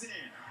layup is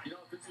in.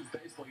 If this was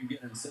baseball, you'd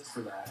get an assist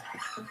for that.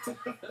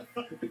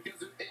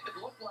 Because it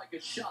looked like a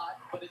shot,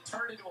 but it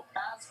turned into a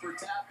pass for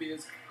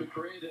Tapias, who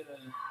created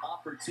an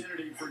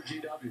opportunity for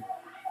GW.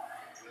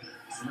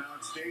 So now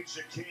it's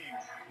Deja King.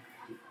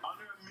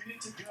 Under a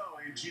minute to go,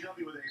 and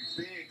GW with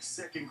a big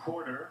second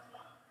quarter.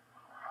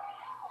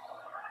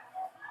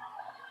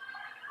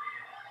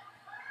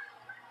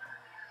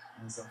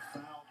 There's a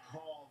foul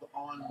called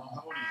on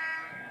Mahoney.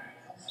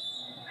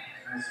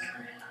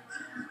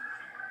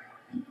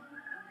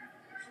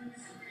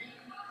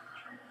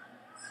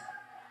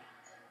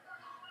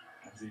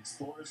 As the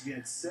Explorers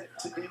get set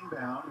to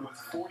inbound with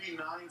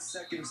 49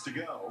 seconds to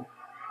go,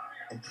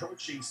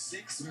 approaching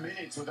 6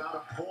 minutes without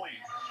a point.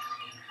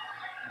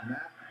 And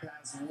that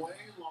pass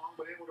way long,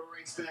 but able to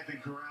race back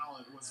and corral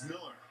it was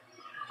Miller.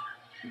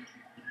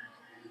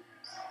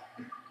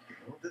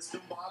 Well,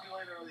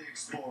 discombobulated are the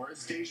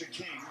Explorers. Deja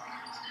King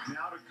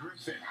now to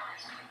Griffin.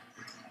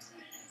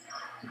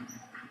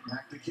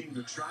 Back to King.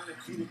 They're trying to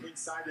feed it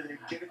inside and they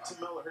get it to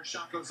Miller. Her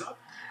shot goes up.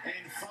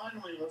 And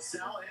finally,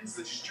 Lasalle ends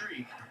the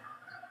streak.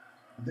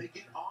 They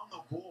get on the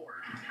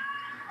board.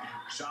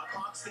 Shot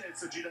clock's dead,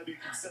 so GW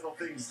can settle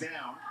things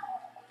down.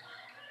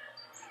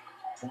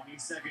 20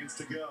 seconds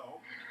to go.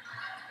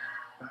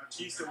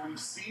 Bautista, we've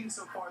seen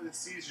so far this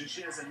season,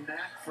 she has a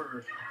knack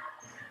for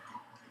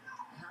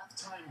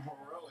halftime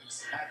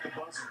heroics at the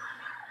buzzer.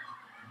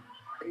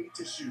 8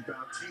 to shoot.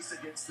 Bautista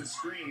gets the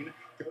screen,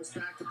 goes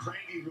back to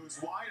Prangy, who's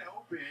wide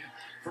open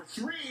for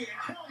 3, and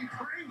Kelly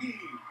Prangy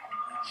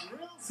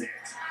drills it.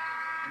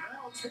 And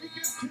that'll take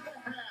us to the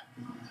half.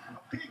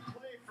 A big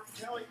play from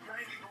Kelly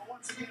Prangy, but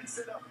once again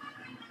set up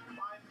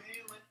by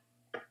Malin.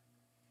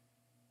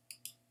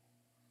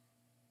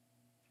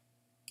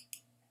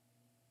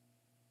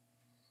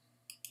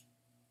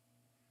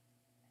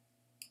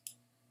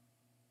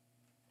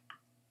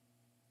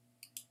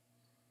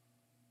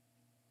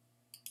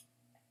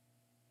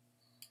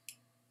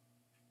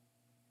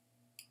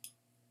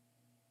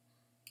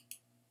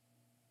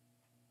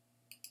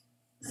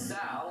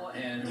 Sal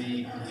and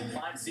the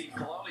 5-seed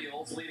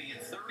Colonials leading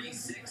at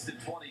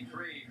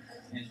 36-23,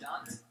 and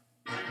Dante.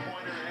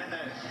 Three-pointer and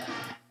that.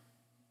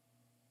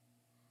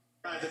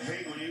 The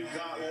paint when you've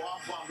got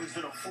Waffle, who's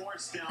been a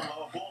force down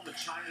low, a bull in the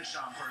China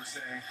shop per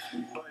se,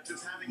 but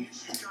just having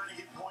issues trying to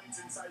get points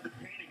inside the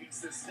paint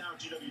against this now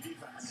GW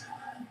defense.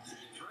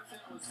 Griffin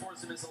was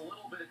forced to miss a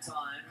little bit of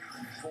time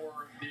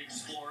for the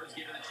Explorers,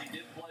 given that she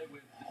did play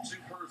with 2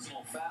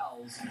 personal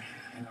fouls,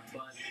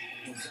 but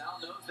LaSalle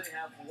knows they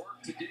have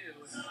work to do.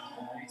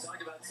 We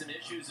talked about some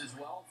issues as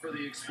well for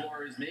the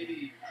Explorers,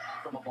 maybe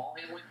from a ball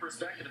handling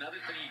perspective. Another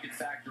thing you can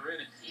factor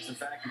in is the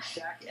fact that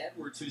Shaq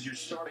Edwards, who's your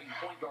starting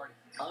point guard,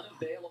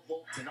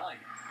 unavailable tonight.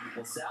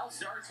 LaSalle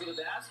starts with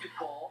a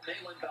basketball.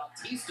 Malin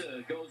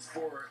Bautista goes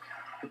for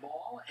the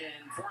ball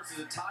and forces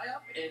a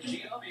tie-up, and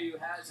GW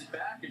has it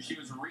back as she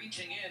was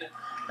reaching in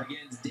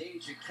against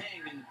Deja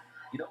King. And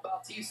you know,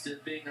 Bautista,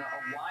 being a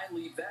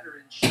wily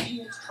veteran, she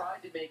has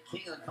tried to make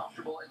King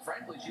uncomfortable, and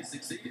frankly, she's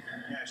succeeded.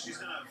 Yeah, she's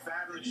done a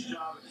fabulous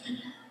job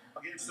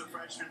against the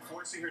freshman,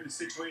 forcing her into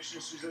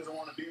situations she doesn't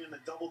want to be in. The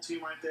double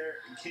team right there,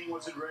 and King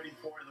wasn't ready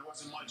for it. There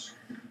wasn't much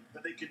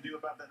that they could do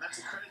about that. And that's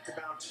a credit to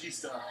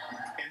Bautista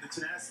and the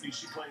tenacity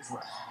she plays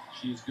with.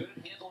 She is good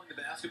at handling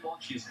the basketball,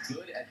 and she is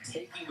good at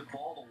taking the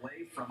ball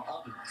away from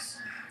others.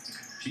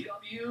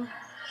 GW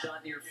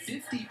shot near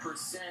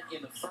 50%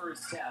 in the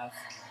first half.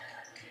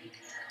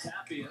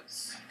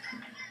 Tapias.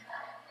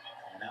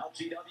 And now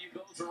GW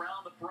goes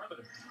around the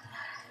perimeter.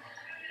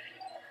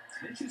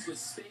 Mitchell with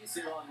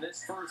spacing on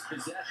this first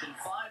possession.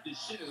 5 to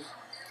shoot.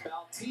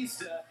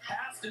 Bautista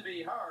has to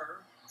be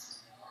her.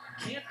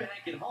 Can't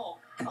bank it home.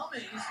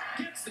 Cummings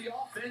gets the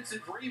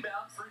offensive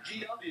rebound for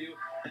GW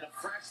and a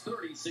fresh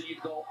 30. So you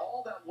go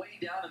all that way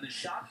down in the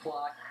shot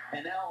clock.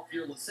 And now if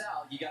you're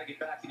LaSalle, you got to get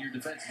back in your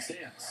defensive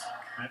stance.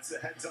 That's a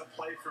heads-up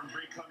play from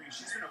Bree Cummings.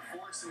 She's been a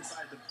force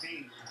inside the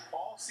paint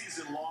all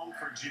season long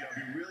for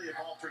GW. Really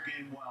evolved her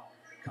game well.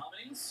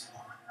 Cummings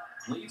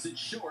leaves it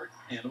short,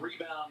 and the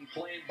rebound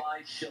claimed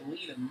by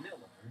Shalina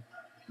Miller.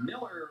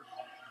 Miller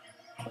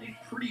played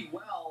pretty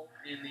well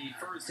in the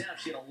first half.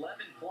 She had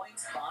 11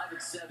 points, 5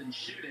 of 7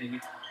 shooting.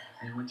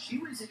 And when she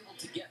was able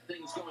to get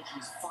things going, she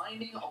was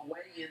finding a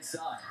way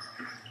inside.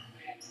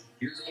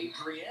 Here's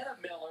Adriana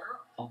Miller,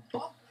 a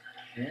bump,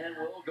 and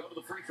we'll go to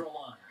the free throw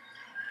line.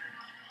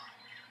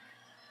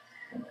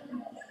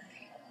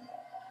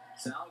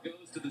 Sal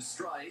goes to the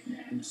strike.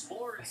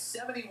 Explorers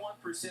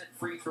 71%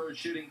 free throw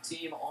shooting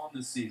team on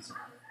the season.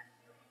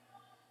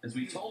 As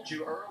we told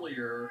you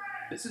earlier,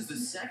 this is the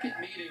second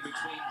meeting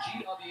between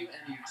GW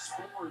and the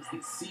Explorers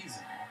this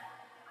season.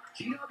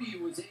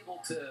 GW was able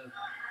to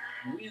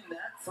win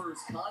that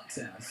first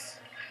contest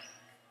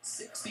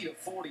 60-45.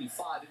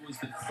 It was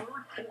the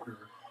third quarter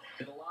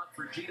that allowed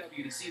for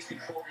GW to seize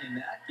control in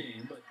that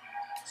game, but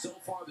so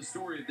far the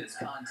story of this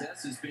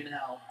contest has been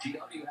how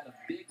GW had a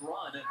big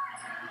run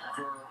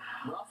for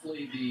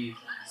roughly the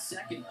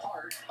second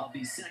part of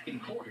the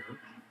second quarter.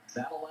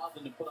 That allowed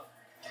them to put up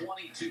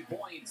 22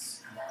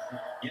 points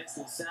against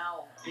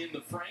LaSalle in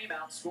the frame,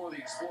 outscore the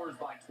Explorers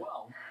by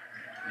 12.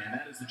 And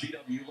that is the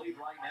GW lead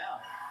right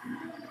now.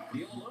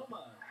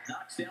 Luma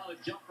knocks down a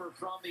jumper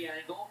from the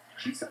angle.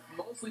 She's took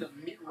mostly the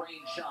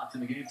mid-range shots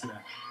in the game today.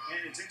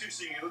 And it's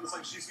interesting, it looks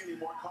like she's getting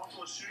more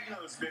comfortable shooting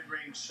those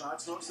mid-range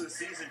shots. Most of the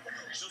season,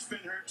 she'll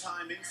spend her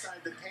time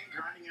inside the paint,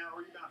 grinding out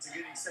rebounds and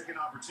getting second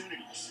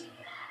opportunities.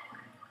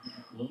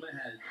 Luma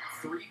had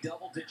 3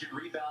 double-digit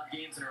rebound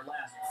games in her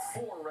last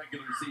 4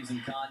 regular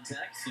season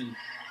contexts, and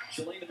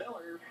Shalina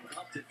Miller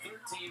up to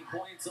 13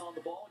 points on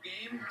the ball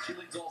game. She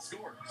leads all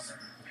scorers.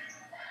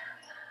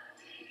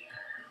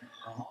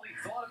 Holly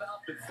thought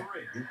about the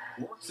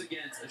 3, works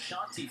against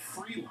Ashanti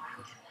Freeland.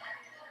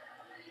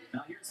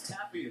 Now here's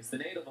Tapias, the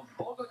native of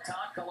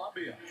Bogota,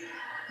 Colombia.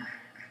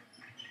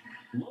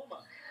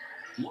 Luma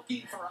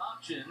looking for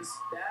options,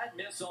 bad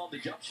miss on the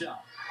jump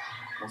shot.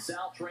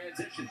 LaSalle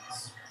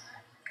transitions.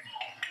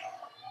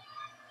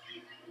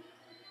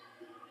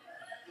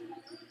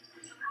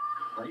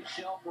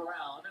 Rachel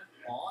Brown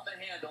on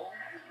the handle.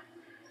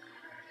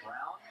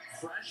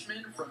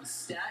 freshman from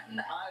Staten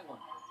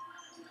Island.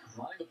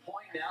 Running the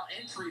point now,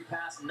 entry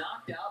pass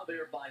knocked out of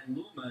there by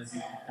Luma.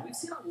 And we've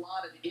seen a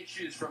lot of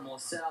issues from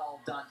Lasalle,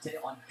 Dante,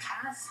 on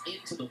pass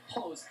into the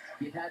post.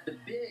 You've had the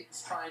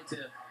bigs trying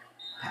to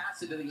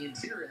pass it to the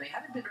interior, and they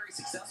haven't been very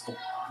successful.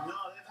 No,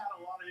 they've had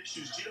a lot of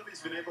issues.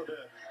 GW's been able to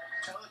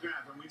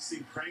telegraph, and we've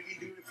seen Prangy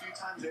do it a few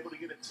times, able to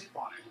get a tip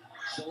on it.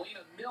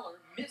 Shalina Miller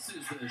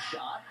misses the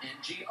shot,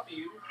 and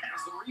GW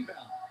has the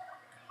rebound.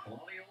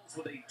 Colonials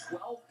with a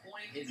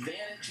 12-point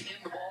advantage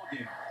in the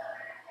ballgame.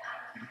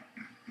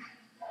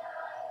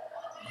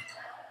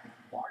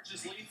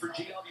 Largest lead for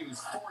GW is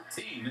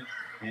 14,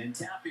 and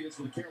Tapias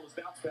with a careless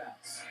bounce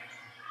pass.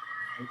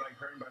 Looked like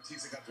her and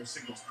Bautista got their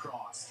signals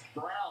crossed.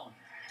 Brown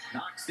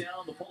knocks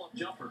down the pull-up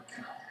jumper.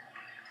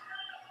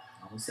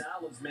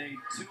 Lasalle has made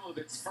 2 of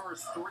its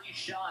first 3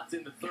 shots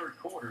in the third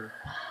quarter.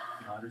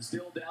 They're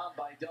still down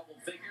by double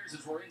figures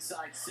as we're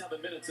inside 7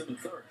 minutes in the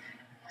third.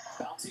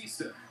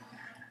 Bautista.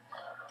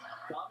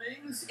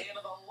 Cummings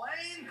into the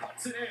lane,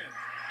 puts it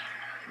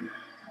in.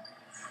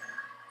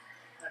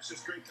 That's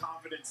just great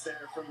confidence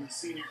there from the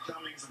senior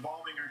Cummings,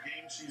 evolving her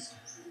game. She's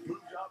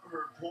moved up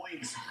her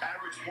points,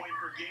 average point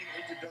per game,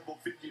 into double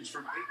figures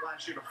from 8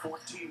 last year to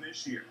 14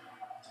 this year.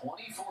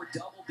 24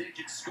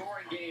 double-digit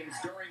scoring games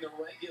during the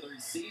regular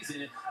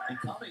season. And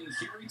Cummings,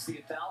 she reached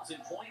the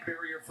 1,000-point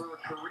barrier for her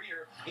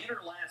career in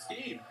her last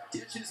game.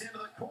 Ditches into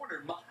the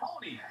corner.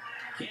 Mahoney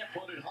can't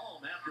put it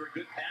home after a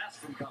good pass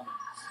from Cummings.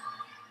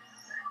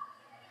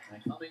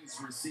 And Cummings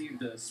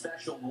received a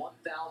special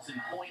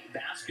 1,000-point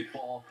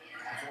basketball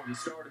before the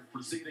start of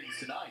proceedings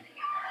tonight.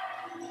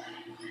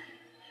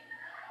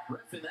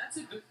 Griffin, that's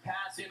a good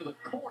pass into the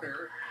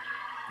corner.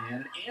 And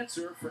an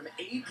answer from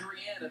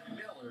Adriana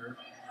Miller.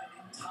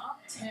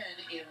 Top 10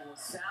 in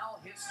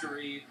LaSalle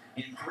history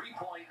in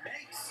three-point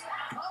makes.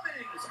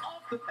 Cummings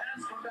off the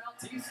pass from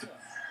Bautista.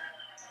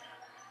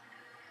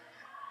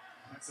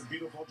 That's a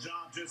beautiful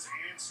job just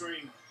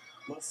answering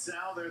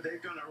LaSalle there.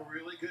 They've done a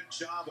really good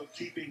job of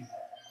keeping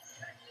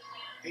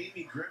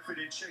Amy Griffin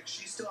in check.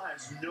 She still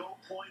has no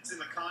points in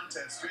the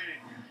contest. Granted,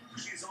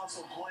 she's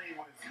also playing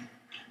with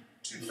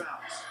 2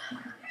 fouls.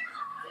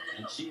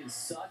 And she is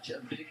such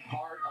a big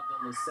part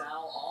of the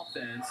LaSalle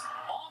offense.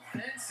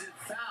 Offensive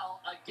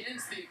foul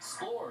against the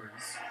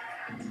Explorers.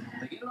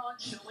 They get it on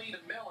Shalina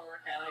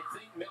Miller, and I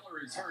think Miller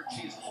is hurt.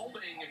 She's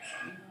holding,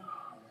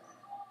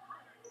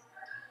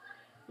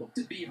 looked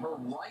to be her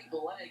right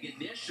leg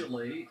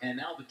initially, and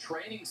now the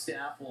training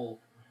staff will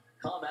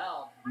come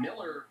out.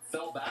 Miller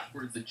fell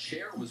backwards. The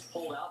chair was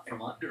pulled out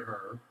from under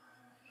her,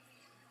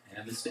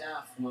 and the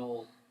staff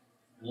will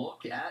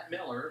look at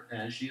Miller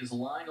as she is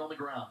lying on the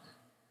ground.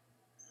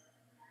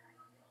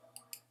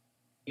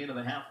 Into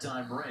the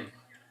halftime break.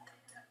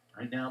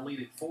 Right now, lead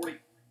at 40.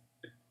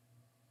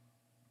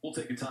 We'll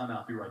take a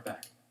timeout. Be right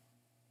back.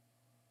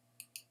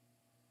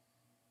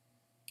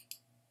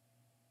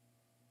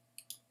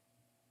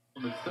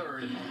 On the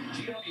third,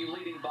 GW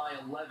leading by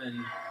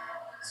 11.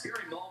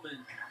 Scary moment.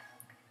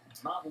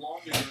 Not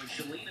long ago,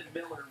 Shalina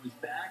Miller was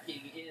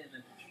backing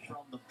in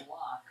from the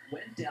block,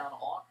 went down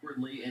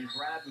awkwardly and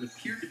grabbed what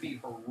appeared to be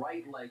her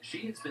right leg.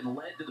 She has been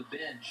led to the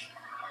bench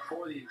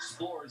for the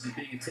Explorers, is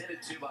being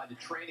attended to by the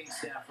training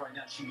staff right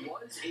now. She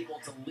was able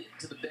to limp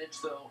to the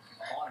bench, though,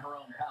 on her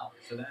own power,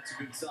 so that's a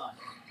good sign.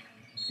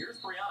 Here's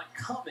Brianna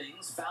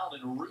Cummings, fouled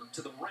en route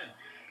to the rim.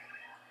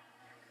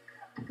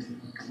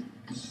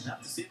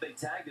 Have to see if they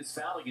tag this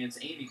foul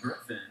against Amy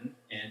Griffin,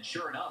 and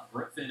sure enough,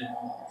 Griffin,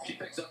 she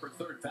picks up her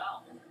 3rd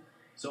foul.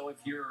 So if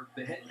you're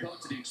the head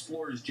coach of the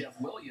Explorers, Jeff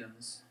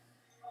Williams,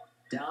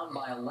 down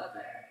by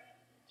 11,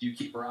 do you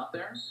keep her out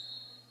there?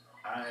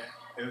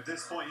 At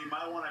this point, you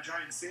might want to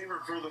try and save her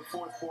for the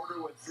 4th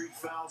quarter with 3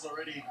 fouls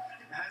already.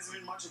 It hasn't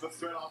been much of a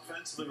threat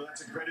offensively, but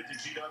that's a credit to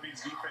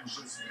GW's defense,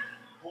 just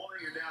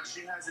holding her down.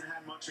 She hasn't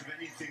had much of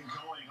anything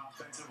going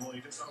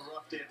offensively, just a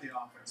rough day at the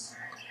office.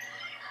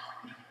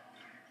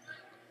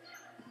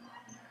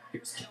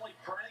 Here's Kelly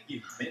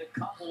Prangy, made a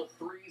couple of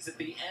threes at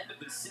the end of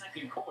the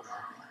 2nd quarter.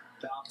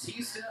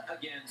 Bautista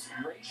against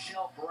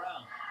Rachel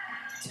Brown.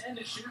 10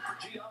 to shoot for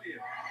GW.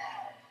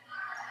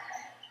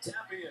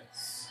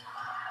 Tapias.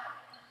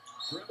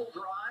 Dribble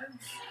drive,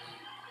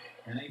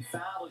 and a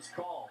foul is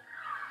called.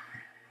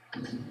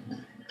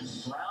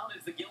 Brown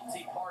is the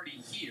guilty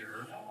party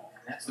here.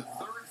 That's the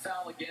 3rd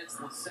foul against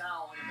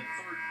LaSalle in the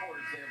 3rd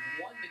quarter. They have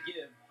 1 to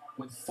give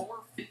with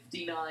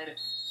 4:59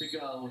 to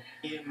go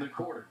in the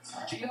quarter.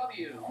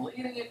 GW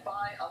leading it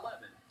by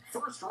 11.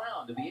 First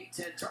round of the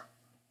A10 Tournament.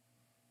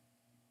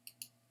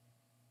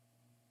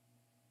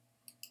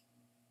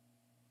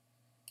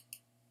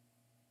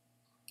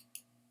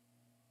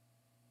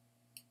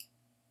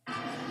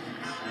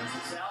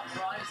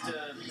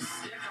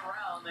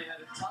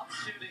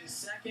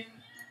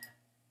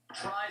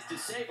 Tries to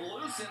save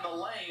loose in the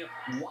lane.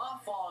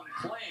 Wafong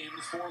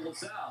claims for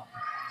LaSalle.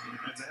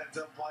 That's a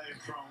heads-up play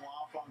from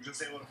Wafong,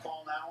 just able to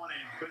fall that one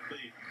and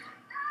quickly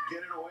get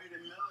it away to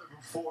Miller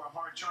before a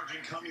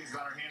hard-charging Cummings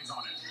got her hands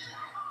on it.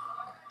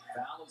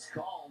 Foul is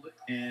called,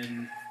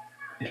 and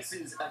This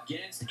is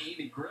against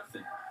Amy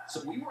Griffin.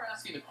 So we were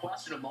asking the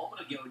question a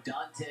moment ago,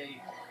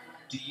 Dante,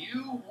 do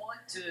you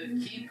want to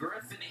keep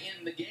Griffin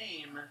in the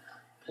game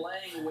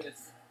playing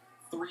with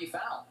 3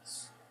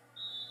 fouls?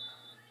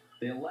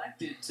 They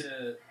elected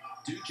to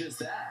do just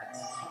that.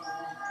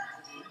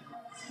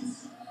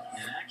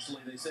 And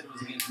actually, they said it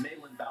was against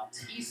Malin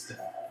Bautista.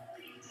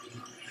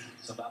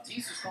 So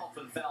Bautista's called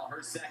for the foul,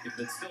 her second,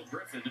 but still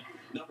Griffin,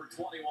 number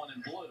 21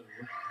 in blue.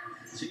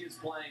 She is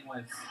playing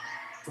with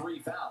 3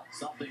 fouls,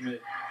 something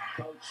that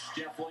Coach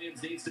Jeff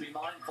Williams needs to be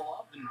mindful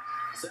of, and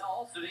Sal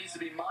also needs to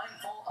be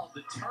mindful of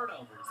the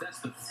turnovers. That's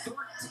the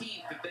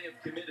 13th that they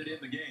have committed in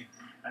the game.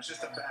 That's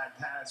just a bad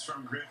pass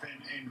from Griffin,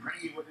 and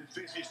Prangy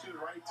basically stood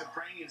right to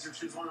Prangy as if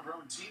she was one of her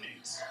own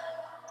teammates.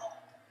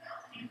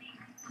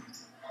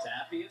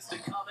 Tappies to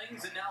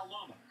Cummings, and now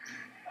Luma.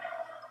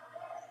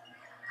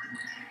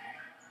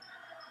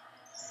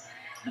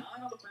 9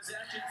 on the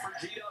possession for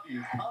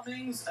GW.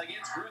 Cummings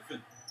against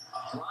Griffin.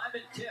 Drive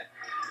and kick.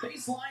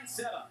 Baseline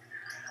setup.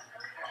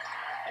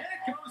 And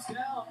it goes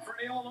down for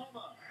Neil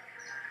Luma.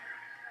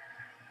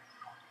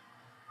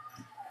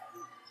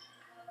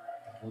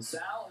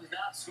 Lasalle has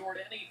not scored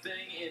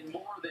anything in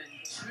more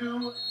than 2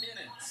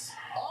 minutes.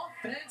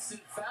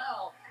 Offensive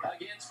foul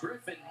against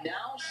Griffin.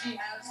 Now she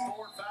has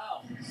 4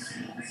 fouls.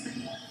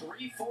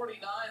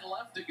 3:49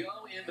 left to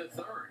go in the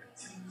third.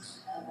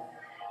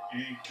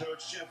 And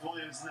Coach Jeff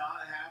Williams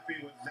not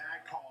happy with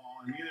that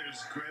call, and neither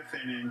is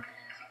Griffin. And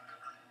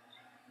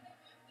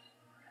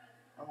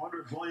I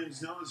wonder if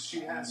Williams knows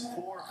she has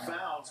 4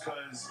 fouls,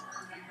 because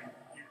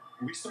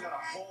we still got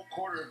a whole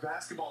quarter of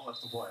basketball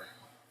left to play.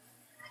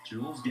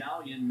 Jules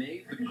Gallion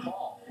made the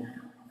call.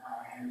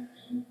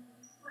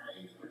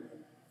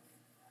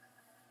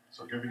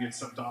 So Griffin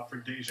gets subbed off for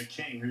Deja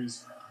King,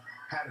 who's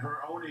had her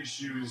own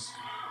issues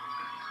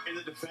in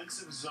the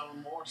defensive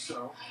zone more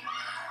so.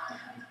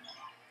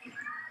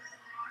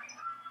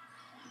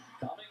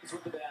 Cummings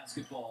with the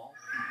basketball.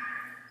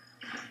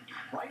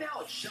 Right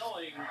now it's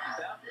showing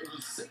that it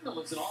was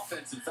signaled as an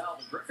offensive foul,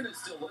 but Griffin is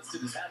still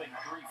listed as having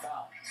 3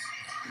 fouls.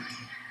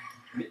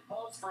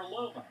 Mid-post for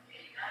Luma.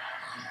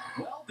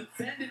 Well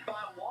defended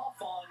by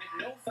Wafong,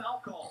 no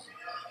foul call.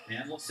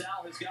 And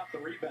LaSalle has got the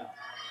rebound.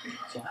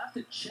 So I'll have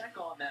to check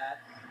on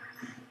that.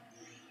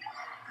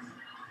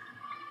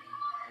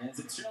 As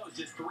it shows,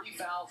 just 3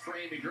 fouls for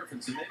Amy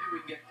Griffin, so maybe we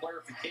can get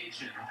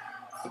clarification.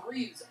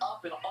 3 is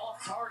up and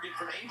off target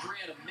from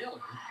Adriana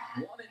Miller.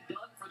 1 and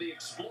done for the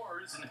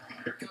Explorers, and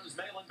here comes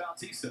Malin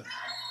Bautista.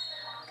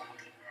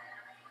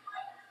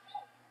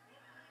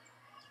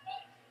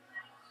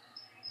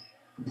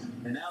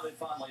 And now they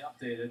finally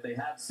updated it. They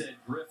have said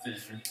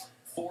Griffin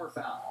 4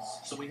 fouls.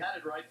 So we had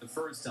it right the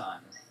first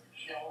time.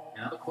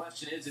 Now the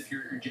question is, if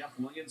you're Jeff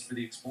Williams for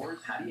the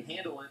Explorers, how do you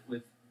handle it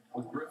with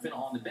Griffin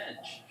on the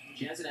bench?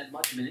 She hasn't had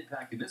much of an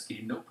impact in this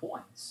game, no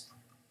points.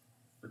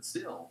 But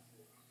still,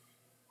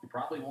 you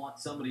probably want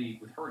somebody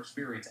with her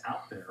experience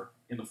out there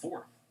in the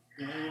 4th.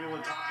 Yeah, you know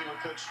what, talking with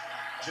Coach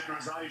Jen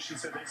Rosario, she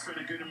said they spent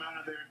a good amount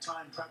of their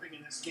time prepping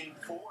in this game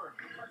for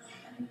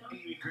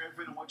Amy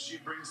Griffin and what she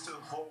brings to the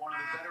floor. One of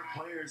the better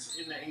players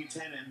in the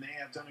A10, and they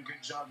have done a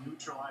good job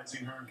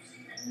neutralizing her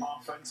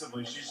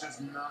offensively. She's just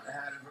not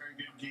had a very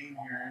good game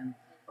here, and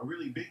a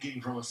really big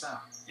game for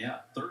LaSalle. Yeah,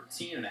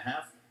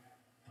 13.5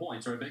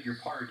 points, or I beg your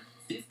pardon,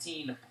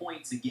 15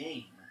 points a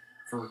game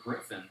for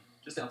Griffin,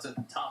 just outside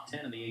the top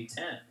 10 in the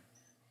A10.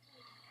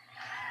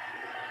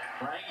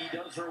 Rangi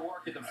does her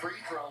work at the free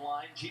throw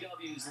line.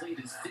 GW's lead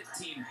is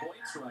 15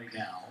 points right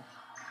now.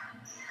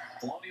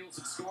 Colonials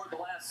have scored the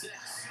last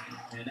 6.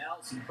 And now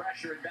some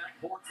pressure at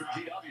backcourt for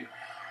GW.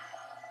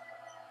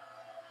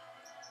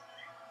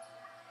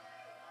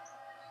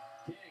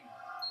 King,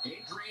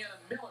 Adriana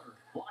Miller,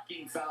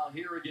 blocking foul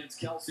here against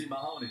Kelsey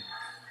Mahoney.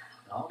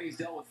 Mahoney's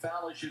dealt with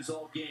foul issues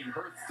all game,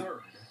 her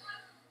 3rd.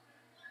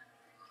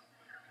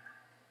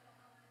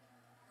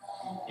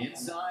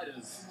 Inside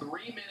of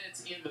 3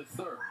 minutes in the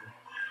 3rd.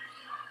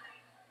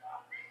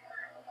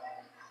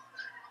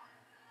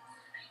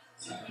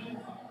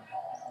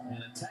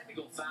 And a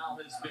technical foul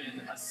has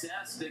been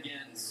assessed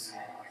against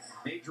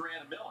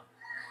Adriana Miller.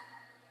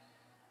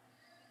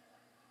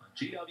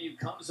 GW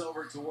comes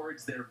over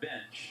towards their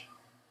bench.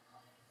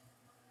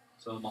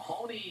 So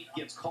Mahoney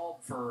gets called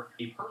for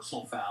a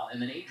personal foul,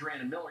 and then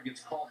Adriana Miller gets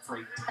called for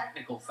a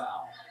technical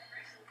foul.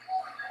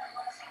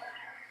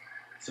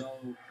 So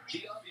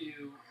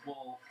GW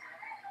will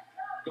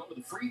go to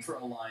the free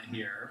throw line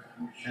here,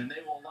 and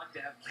they will elect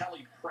to have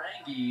Kelly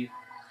Prangy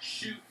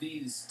shoot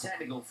these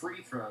technical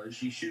free throws.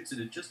 She shoots it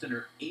at just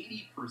under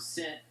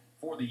 80%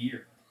 for the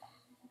year.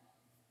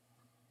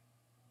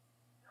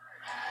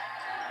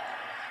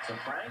 So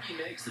Prangy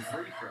makes the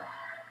free throw.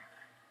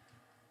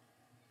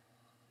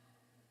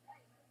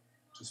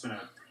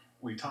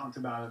 We talked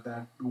about it,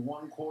 that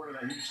one quarter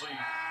that usually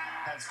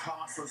has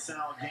cost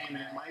LaSalle a game, and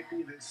it might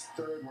be this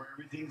 3rd where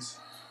everything's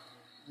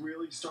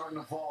really starting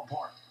to fall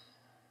apart.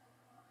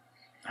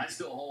 I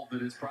still hold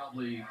that it's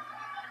probably,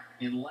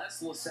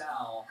 unless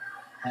LaSalle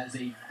has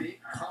a big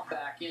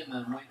comeback in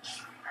them,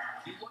 which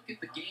you look at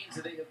the games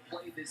that they have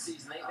played this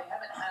season, they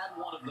haven't had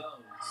one of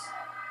those.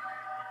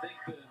 I think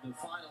the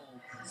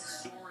final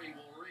story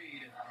will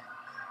read,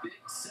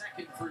 big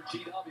second for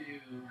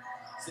GW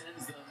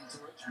sends them to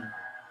Richmond.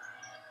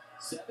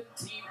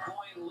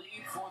 17-point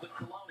lead for the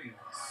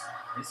Colonials.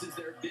 This is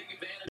their big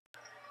advantage.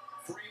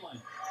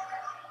 Freeland.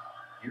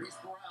 Here's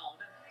Brown.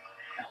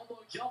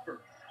 Elbow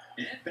jumper.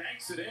 And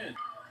banks it in.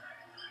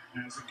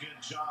 That's a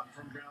good job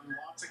from Brown.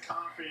 Lots of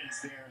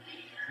confidence there.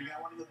 We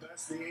got one of the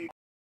best in the A.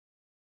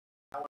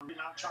 We're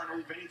not trying to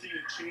leave anything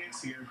to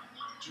chance here.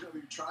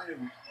 GW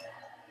trying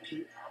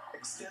to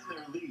extend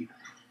their lead.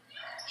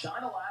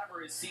 China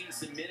Latimer has seen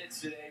some minutes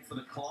today for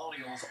the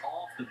Colonials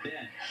off the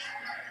bench.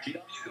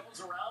 GW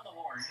goes around the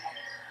horn.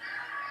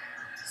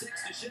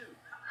 6 to shoot.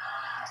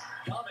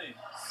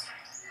 Cummings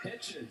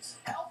pitches.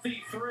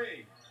 Healthy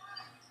three.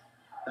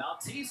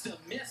 Bautista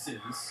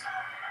misses.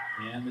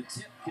 And the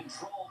tip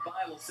controlled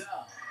by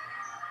Lasalle.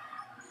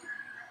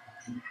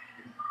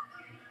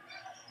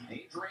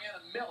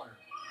 Adriana Miller.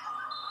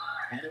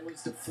 And it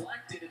was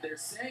deflected, and they're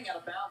saying out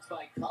of bounds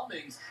by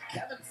Cummings.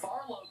 Kevin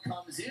Farlow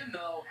comes in,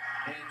 though,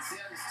 and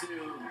says to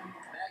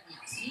Maggie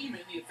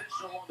Tiemann, the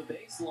official on the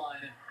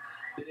baseline,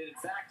 that in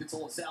fact it's a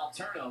LaSalle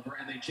turnover,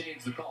 and they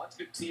changed the call. That's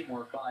good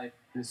teamwork by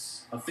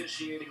this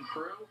officiating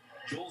crew.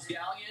 Jules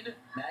Gallion,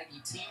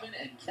 Maggie Tiemann,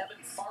 and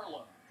Kevin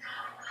Farlow.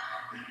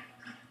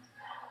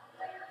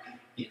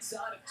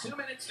 Inside of 2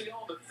 minutes to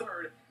go in the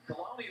third,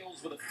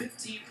 Colonials with a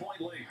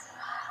 15-point lead.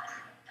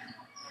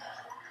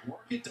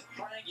 Work it to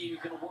Prangy, who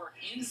can work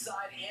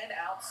inside and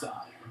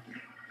outside.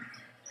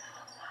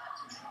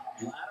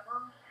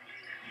 Latimer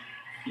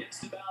gets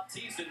to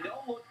Bautista.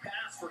 No look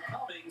pass for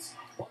Cummings.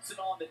 Puts it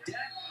on the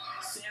deck.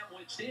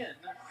 Sandwiched in.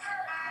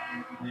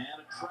 And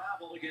a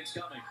travel against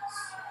Cummings.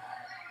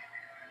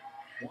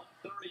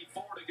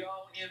 1:34 to go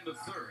in the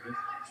third.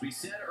 As we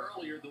said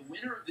earlier, the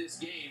winner of this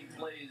game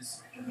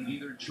plays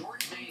either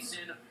George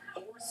Mason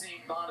or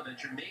St.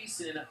 Bonaventure.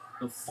 Mason,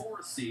 the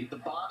 4 seed. The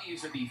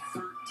Bonnies are the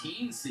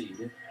 13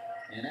 seed.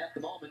 And at the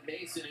moment,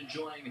 Mason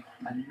enjoying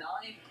a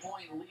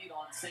 9-point lead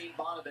on St.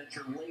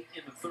 Bonaventure late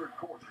in the third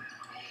quarter.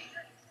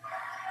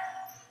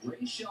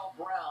 Rachel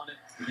Brown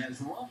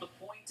has run the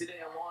point today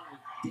along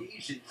with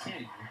Deja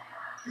King.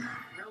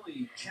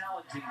 Really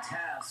challenging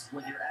task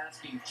when you're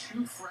asking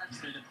 2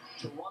 freshmen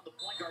to run the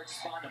point guard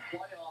spot in a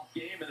playoff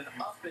game, and an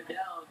up and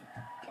down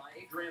by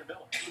Adriana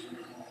Miller.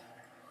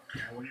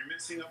 When you're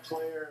missing a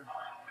player,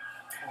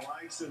 the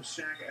likes of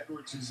Shaq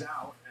Edwards who's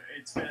out,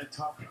 it's been a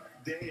tough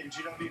day, and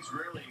GW's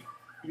really,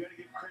 you got to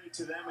give credit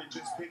to them and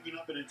just picking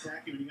up and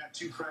attacking. When you got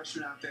 2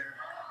 freshmen out there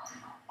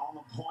on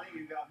the point,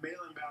 you got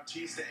Malin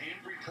Bautista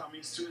and Bree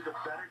Cummings, 2 of the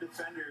better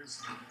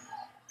defenders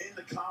in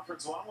the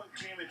conference, along with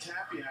Cam and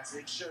Tapias.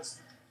 It's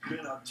just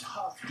been a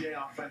tough day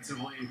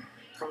offensively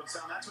for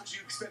LaSalle. That's what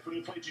you expect when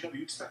you play GW.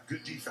 You expect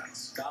good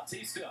defense.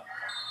 Bautista.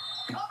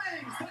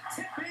 Cummings, the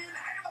tip in and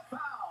the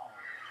foul.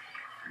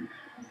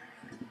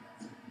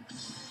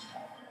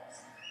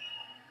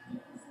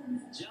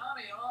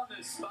 Johnny on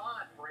the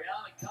spot.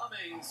 Brianna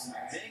Cummings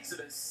makes it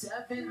a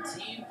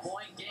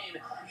 17-point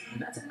game.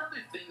 And that's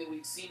another thing that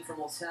we've seen from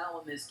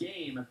LaSalle in this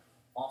game.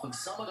 Off of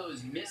some of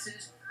those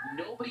misses,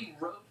 nobody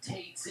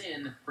rotates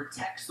in,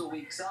 protects the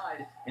weak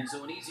side, and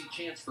so an easy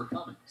chance for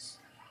Cummings.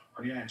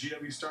 Oh, yeah,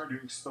 GW started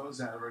to expose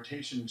that. The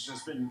rotation's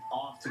just been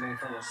off today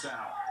for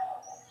LaSalle.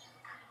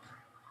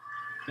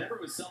 Remember,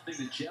 it was something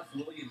that Jeff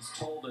Williams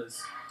told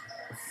us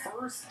the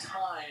first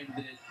time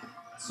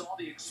that saw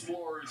the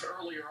Explorers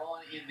earlier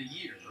on in the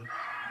year.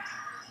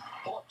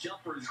 Pull-up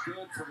jumper is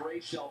good from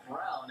Rachel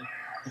Brown,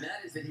 and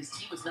that is that his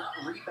team was not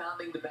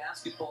rebounding the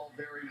basketball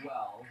very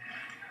well.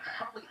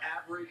 Probably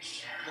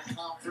average in the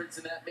conference,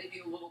 and that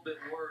maybe a little bit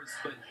worse.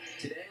 But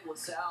today,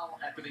 LaSalle,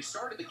 after they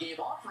started the game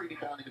off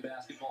rebounding the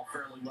basketball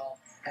fairly well,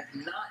 have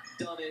not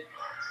done it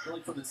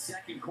really from the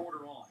second quarter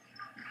on.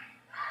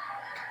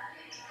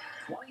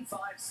 25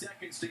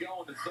 seconds to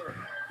go in the third.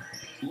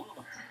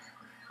 Luma.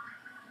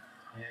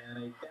 And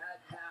a bad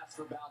pass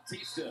for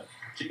Bautista.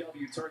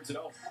 GW turns it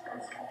over.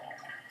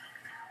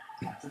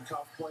 It's a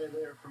tough play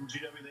there from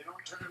GW. They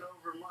don't turn it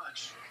over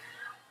much.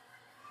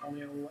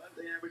 Only 11,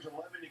 they average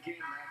 11 a game.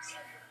 That's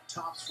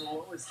tops for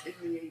lowest in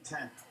the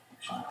A10.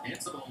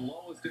 And some of the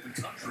lowest in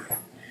the country.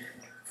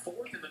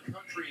 4th in the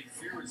country in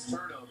fewest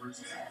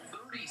turnovers.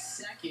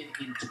 32nd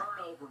in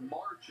turnover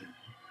margin.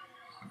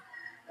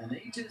 And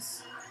they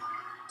just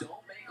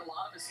don't make a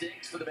lot of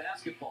mistakes for the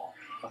basketball.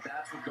 But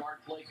that's what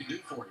guard play can do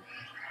for you.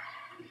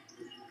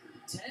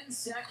 10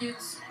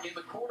 seconds in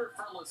the quarter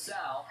for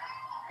LaSalle.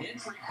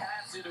 Entry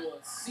pass into a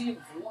sea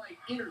of white,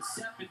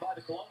 intercepted by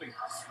the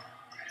Colonials.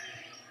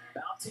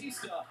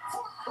 Bautista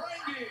for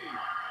Prangy.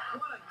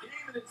 What a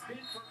game it has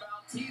been for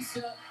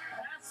Bautista.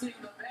 Passing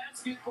the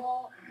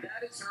basketball.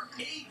 That is her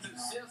 8th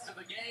assist of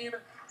the game.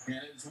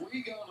 And as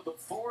we go to the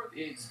 4th,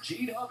 it's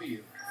GW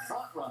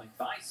front running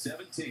by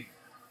 17.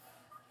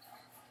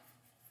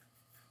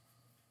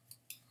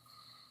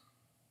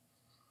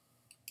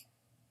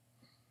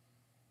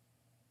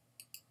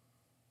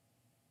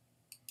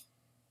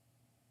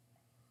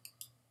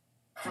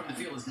 from the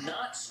field has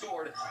not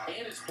scored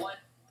and is playing.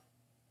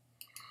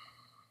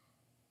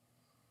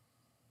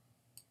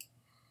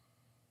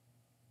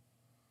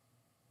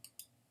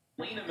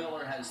 Lena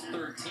Miller has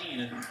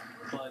 13,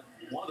 but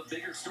one of the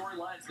bigger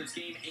storylines in this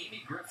game,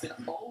 Amy Griffin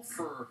 0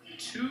 for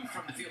 2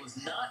 from the field,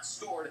 has not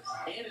scored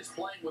and is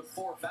playing with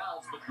 4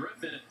 fouls, but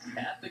Griffin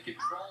at the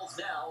controls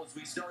now as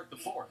we start the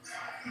fourth.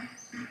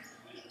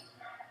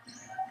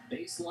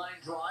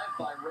 Baseline drive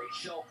by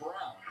Rachel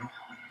Brown.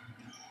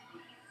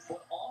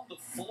 Put on the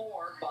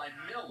floor by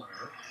Miller.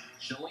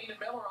 Shalina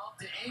Miller off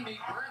to Amy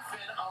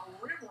Griffin,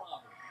 a rim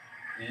robber.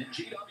 And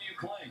GW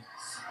clings.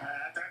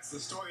 That's the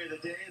story of the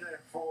day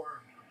there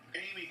for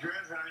Amy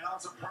Griffin. I mean, that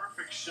was a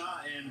perfect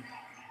shot, and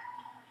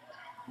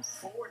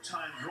 4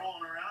 times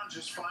rolling around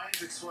just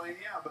finds its way.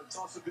 Yeah, but it's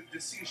also good to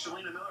see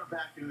Shalina Miller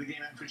back into the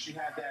game after she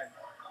had that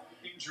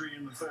injury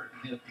in the third.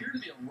 It appeared to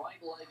be a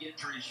right leg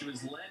injury. She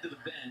was led to the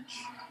bench,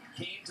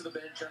 came to the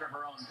bench under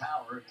her own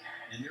power,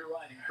 and you're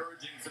right,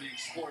 encouraging for the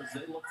Explorers.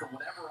 They look for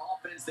whatever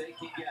offense they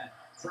can get.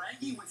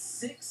 Frankie with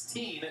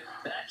 16,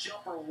 that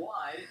jumper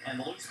wide, and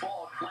the loose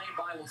ball claimed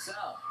by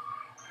Lasalle.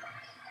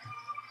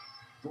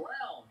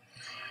 Brown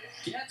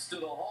gets to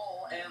the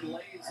hole and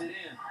lays it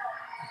in.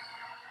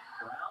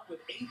 Brown with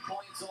 8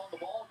 points on the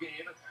ball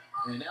game,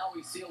 and now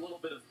we see a little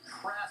bit of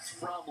press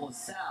from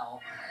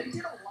Lasalle. They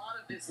did a lot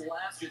of this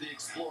last year, the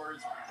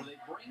Explorers, where they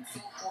bring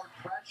full court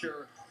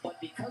pressure, but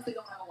because they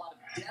don't have a lot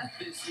of depth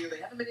this year, they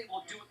haven't been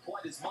able to do it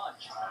quite as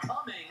much.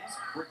 Cummings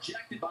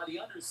rejected by the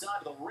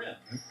underside of the rim.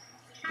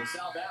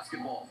 LaSalle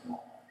basketball.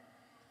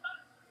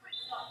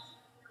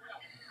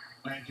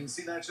 I can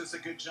see that's just a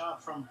good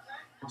job from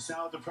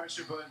LaSalle at the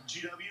pressure, but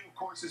GW, of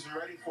course, is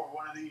ready for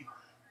one of the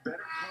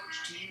better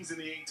coached teams in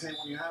the A10.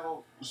 When you have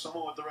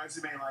someone with a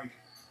resume like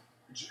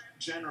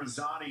Jen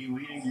Rosati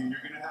leading you,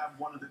 you're going to have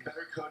one of the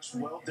better coached,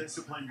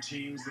 well-disciplined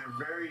teams. They're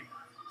very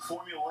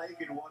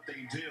formulaic in what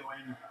they do,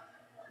 and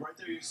right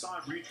there you saw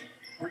it.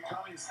 Bree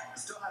Cummings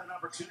still had an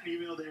opportunity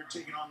even though they were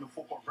taking on the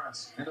full court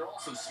press. And they're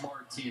also a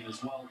smart team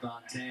as well,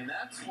 Dante, and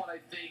that's what I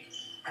think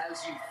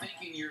has you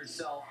thinking to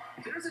yourself,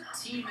 if there's a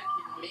team that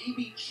can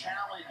maybe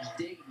challenge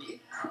Dayton, it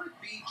could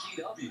be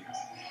GW.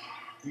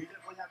 You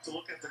definitely have to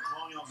look at the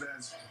Colonials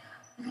as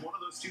one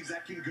of those teams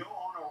that can go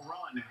on a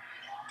run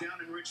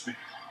down in Richmond.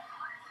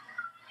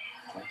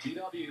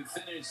 GW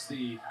finished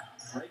the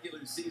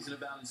regular season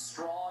about as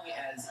strong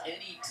as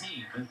any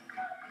team.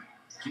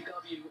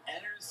 GW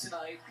enters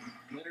tonight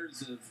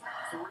winners of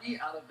 3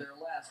 out of their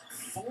last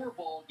 4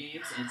 ball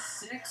games and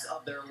 6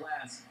 of their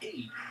last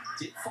 8.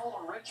 Did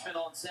fall to Richmond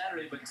on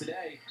Saturday, but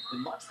today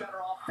been much better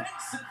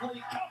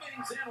offensively.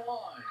 Cummings and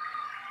line.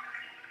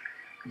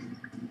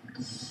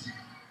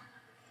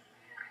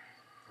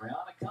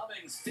 Brianna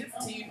Cummings,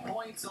 15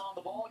 points on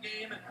the ball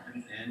game,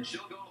 and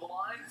she'll go to the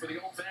line for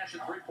the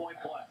old-fashioned 3-point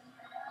play.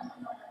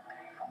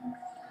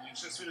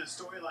 It's just been a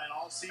storyline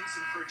all season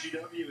for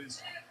GW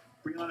is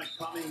Brianna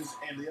Cummings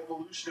and the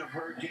evolution of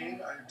her game,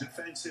 a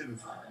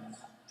defensive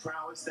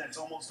prowess that's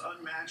almost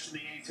unmatched in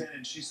the A10,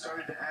 and she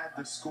started to add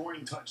the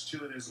scoring touch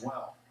to it as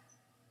well.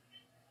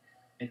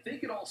 I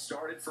think it all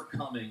started for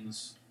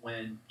Cummings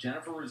when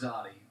Jennifer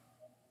Rosati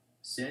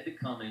said to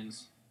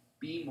Cummings,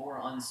 be more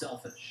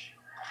unselfish.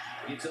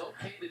 It's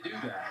okay to do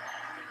that.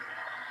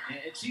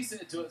 And she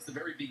said to us the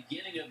very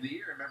beginning of the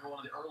year, remember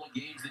one of the early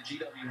games that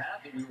GW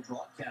had that we were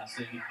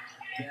broadcasting,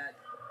 that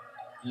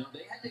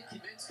they had to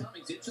convince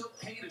Cummings it's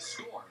okay to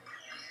score.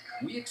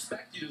 We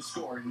expect you to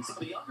score, and some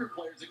of the younger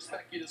players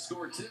expect you to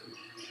score too.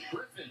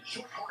 Griffin,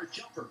 short corner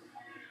jumper.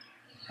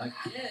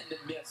 Again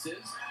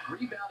misses.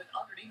 Rebounded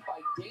underneath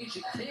by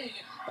Deja King.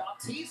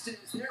 Bautista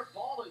is there.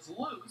 Ball is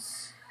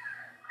loose.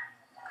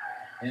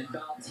 And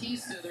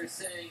Bautista, they're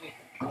saying,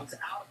 was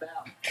out of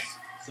bounds.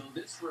 So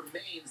this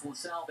remains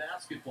LaSalle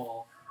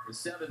basketball with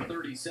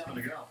 7:37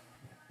 to go.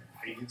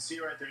 You can see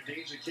right there,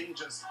 Deja King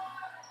just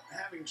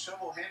having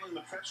trouble handling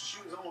the pressure.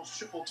 She was almost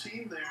triple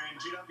teamed there, and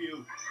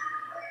GW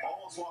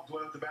almost walked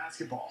away with the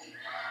basketball.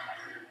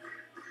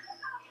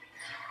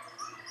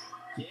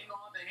 King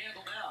on the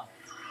handle now.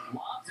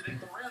 Lobs it at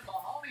the rim.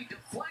 Mahoney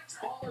deflects.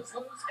 Ball is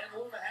loose,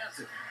 and Luna has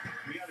it.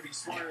 You got to be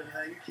smarter than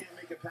that. You can't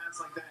make a pass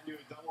like that and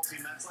do a double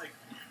team. That's like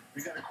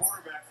we got a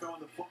quarterback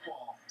throwing the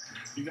football.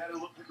 You got to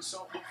look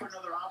for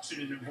another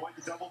option and avoid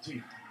the double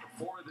team.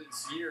 Before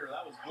this year,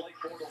 that was Blake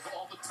Bortles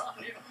all the time.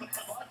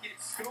 Bucket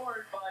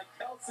scored by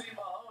Kelsey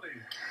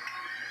Mahoney.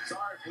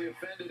 Sorry if we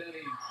offended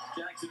any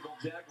Jacksonville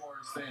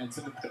Jaguars fans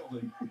in the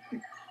building.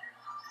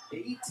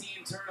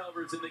 18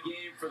 turnovers in the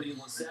game for the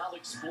LaSalle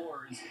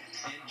Explorers,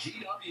 and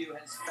GW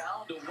has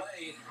found a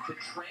way to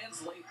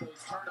translate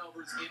those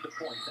turnovers into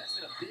points. That's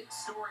been a big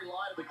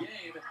storyline of the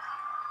game.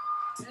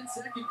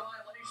 10-second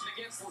violation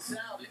against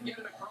LaSalle, didn't get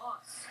it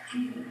across.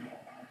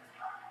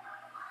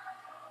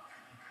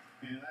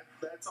 Yeah,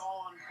 that's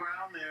all on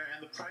Brown there,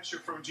 and the pressure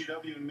from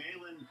GW and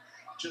Malin,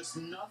 just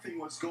nothing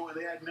was going.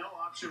 They had no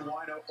option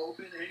wide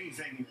open,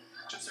 anything.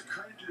 Just a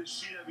credit to the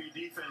GW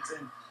defense,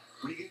 and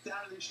when you get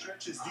down to these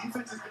stretches,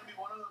 defense is going to be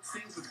one of those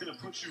things that's going to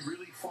push you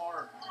really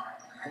far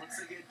once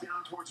they get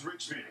down towards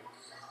Richmond.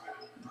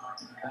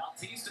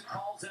 Bautista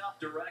calls out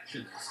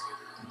directions.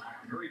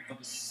 Very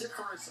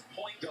vociferous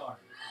point guard.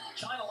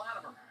 China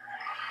Latimer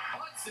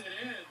puts it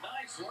in.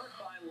 Nice work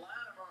by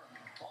Latimer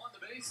on the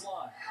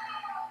baseline. I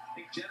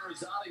think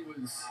Generosati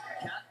was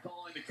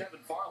catcalling to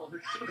Kevin Farlow.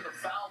 There should have been a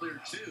foul there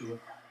too.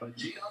 But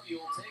GW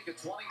will take a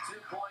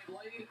 22-point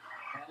lead,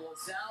 and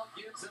LaSalle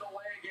gives it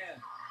away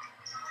again.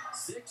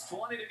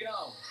 6:20 to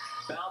go.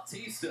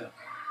 Bautista.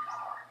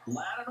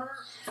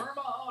 Latimer for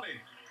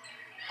Mahoney.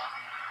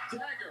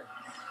 Dagger.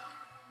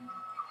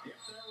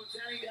 If there was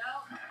any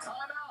doubt,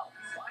 timeout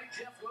by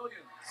Jeff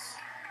Williams.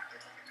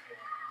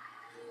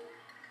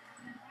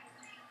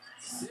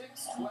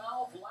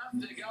 6:12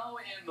 left to go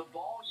in the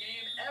ball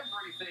game.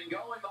 Everything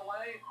going the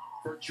way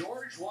for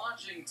George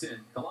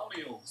Washington.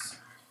 Colonials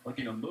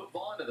looking to move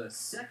on to the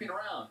second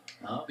round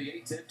of the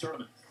A10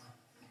 tournament.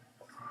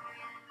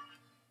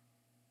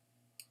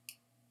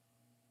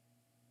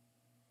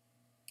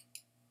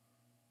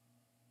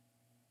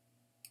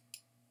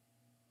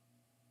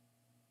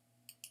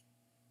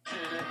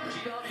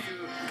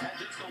 GW had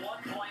just a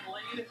 1-point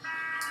lead.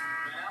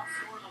 They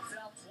outscored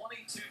LaSalle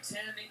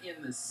 22-10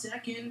 in the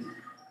second.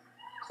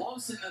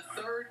 Close in the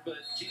third, but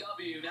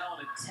GW now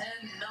on a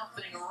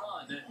 10-0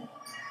 run.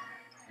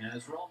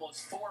 As we're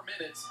almost 4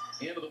 minutes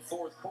into the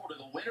fourth quarter.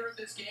 The winner of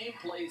this game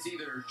plays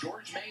either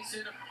George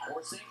Mason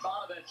or St.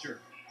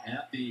 Bonaventure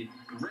at the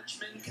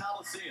Richmond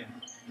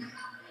Coliseum.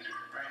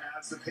 Right now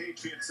it's the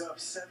Patriots up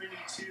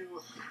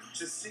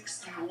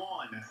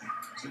 72-61.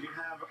 So you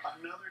have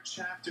another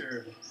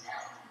chapter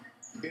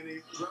in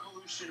the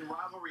Revolution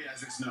rivalry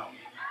as it's known.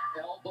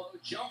 Elbow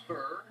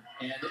jumper,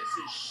 and this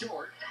is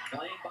short,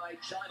 played by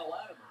China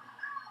Latimer.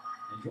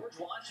 And George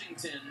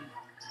Washington,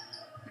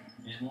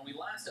 and when we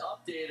last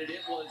updated,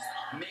 it was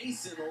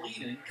Mason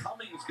leading.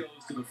 Cummings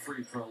goes to the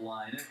free throw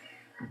line.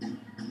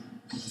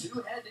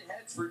 2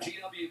 head-to-heads for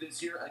GW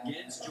this year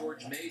against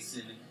George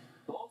Mason.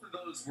 Both of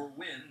those were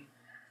win.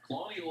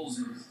 Colonials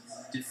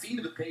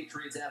defeated the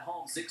Patriots at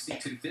home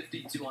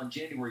 62-52 on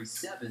January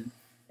 7th,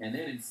 and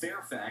then in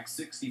Fairfax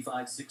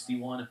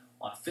 65-61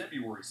 on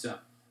February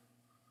 7th.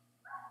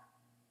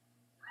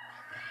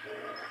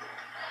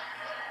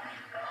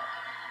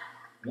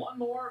 One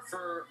more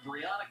for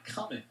Brianna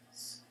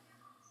Cummings.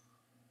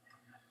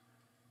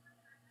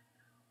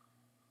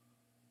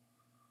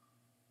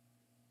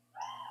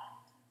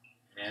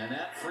 And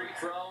that free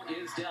throw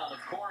is down. Of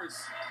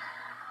course,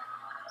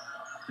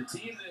 the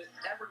team that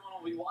everyone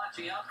will be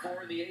watching out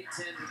for in the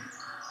A10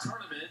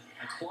 tournament,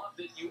 a club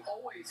that you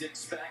always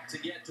expect to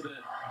get to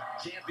the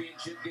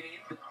championship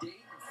game, the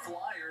Dayton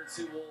Flyers,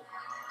 who will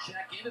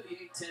check into the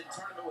A10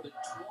 tournament with a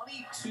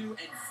 22-5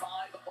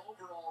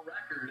 overall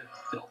record.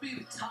 They'll be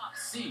the top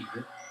seed.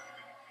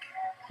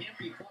 Can't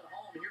be put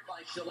home here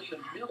by Shalina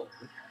Miller.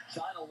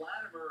 China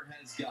Latimer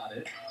has got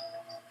it.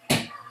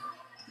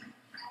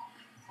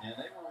 And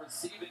they were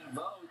receiving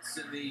votes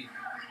in the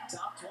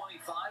top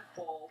 25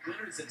 poll.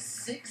 Winners of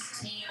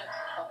 16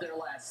 of their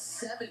last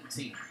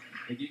 17,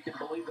 if you can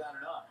believe that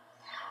or not.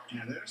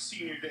 Yeah, their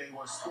senior day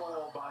was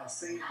spoiled by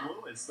St.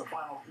 Louis, the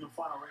final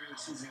regular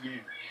season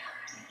game.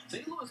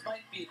 St. Louis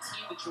might be a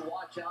team that you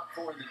watch out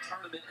for in the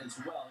tournament as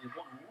well. You have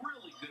one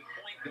really good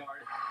point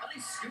guard.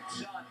 Nice scoop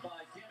shot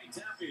by Kimmy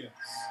Tapias.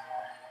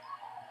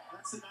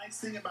 That's the nice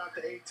thing about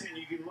the A10.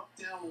 You can look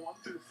down 1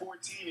 through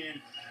 14,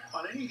 and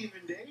on any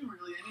given day,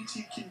 really, any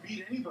team can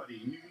beat anybody.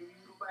 You can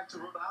go back to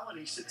Rhode Island,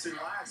 he sits in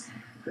last.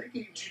 They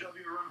gave GW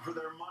a run for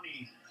their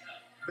money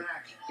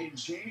back in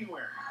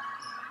January.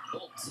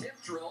 Little tip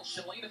drill.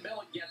 Shalina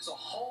Miller gets a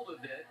hold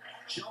of it.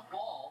 Jump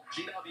ball.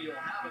 GW will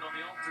have it on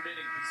the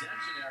alternating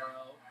possession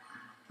arrow.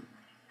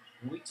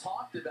 We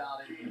talked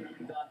about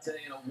it,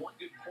 Dante, one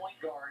good point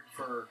guard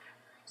for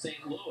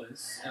St.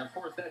 Louis. And, of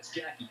course, that's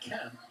Jackie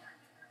Kemp.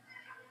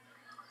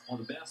 One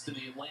of the best in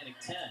the Atlantic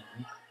 10.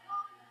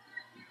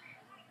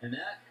 And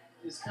that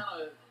is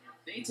kind of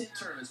the A10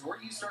 tournaments where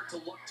you start to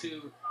look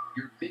to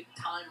your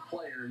big-time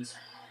players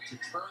to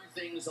turn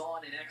things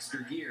on in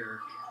extra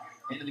gear.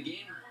 And in the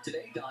game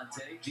today,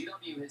 Dante,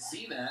 GW has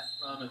seen that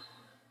from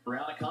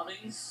Brianna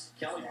Cummings,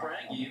 Kelly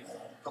Prangy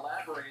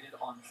collaborated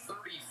on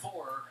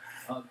 34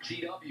 of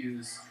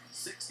GW's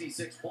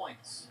 66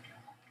 points.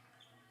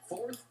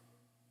 Fourth.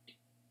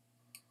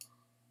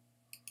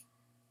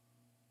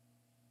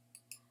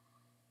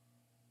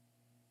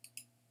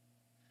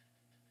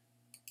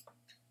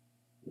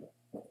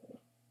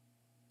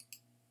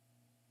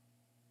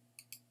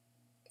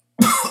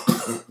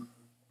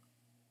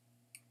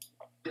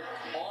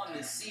 On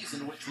this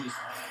season, which was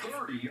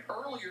 30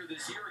 earlier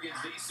this year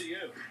against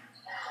VCU.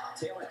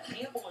 Taylor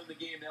Campbell in the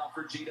game now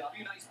for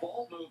GW. Nice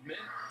ball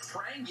movement.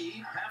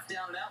 Prangy half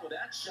down and out with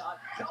that shot.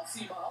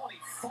 Kelsey Mahoney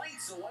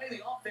fights away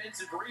the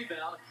offensive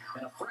rebound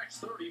and a fresh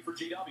 30 for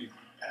GW.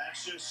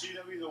 That's just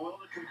GW, the will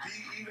to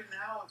compete. Even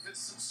now, with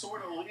this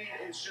sort of lead,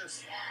 it's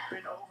just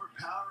been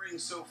overpowering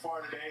so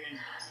far today.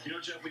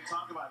 And, Jeff, we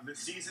talk about it. The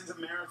season's a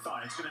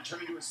marathon. It's going to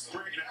turn into a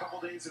sprint in a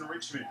couple days in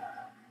Richmond.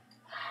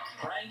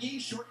 Prangy,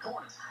 short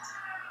corner.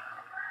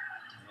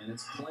 And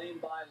it's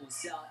claimed by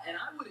LaSalle. And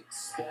I would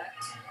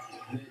expect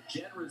that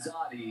Jen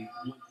Rosati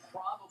would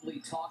probably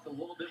talk a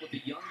little bit with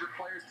the younger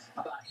players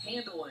about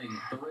handling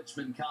the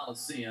Richmond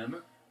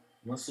Coliseum.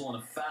 Whistle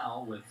and a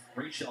foul with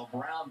Rachel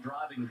Brown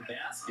driving the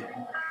basket.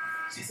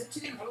 She said she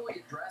didn't really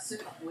address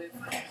it with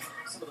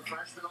some of the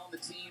freshmen on the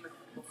team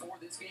before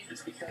this game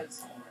just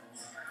because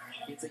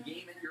it's a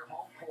game in your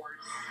home court.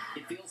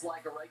 It feels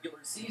like a regular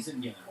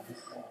season game.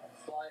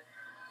 But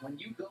when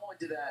you go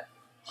into that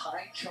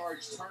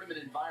high-charge tournament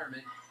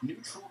environment,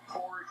 neutral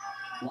court,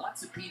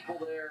 lots of people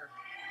there,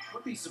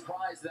 would be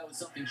surprised that was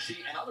something she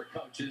and other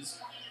coaches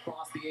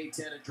across the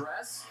A10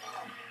 address.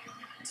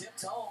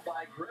 Tipped home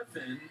by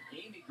Griffin,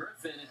 Amy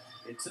Griffin.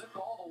 It took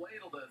all the way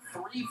to the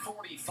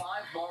 3:45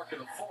 mark of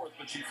the fourth,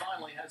 but she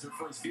finally has her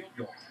first field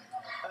goal.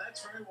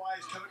 That's very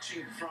wise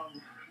coaching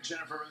from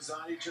Jennifer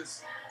Rosati,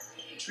 just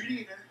treating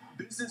it as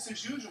business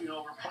as usual. You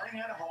know, we're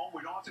playing at home.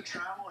 We don't have to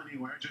travel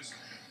anywhere. Just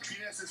treat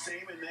it as the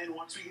same, and then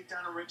once we get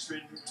down to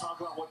Richmond,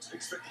 talk about what's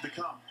expected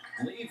to come.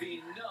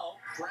 Levy, no.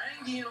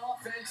 Prangy, an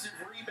offensive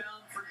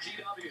rebound for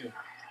GW.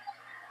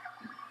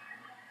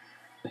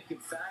 Thinking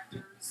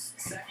factors,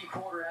 second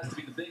quarter has to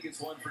be the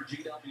biggest one for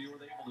GW, where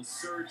they're able to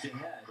surge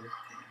ahead.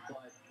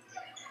 But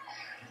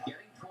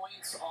getting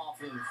points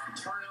off of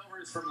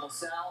turnovers from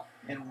Lasalle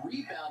and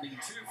rebounding,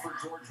 too, for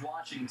George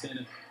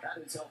Washington,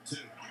 that has helped,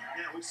 too.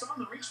 Yeah, we saw in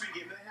the Richmond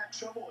game, they had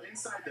trouble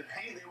inside the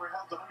paint. They were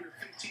held to under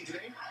 15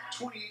 today,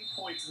 28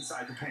 points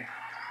inside the paint.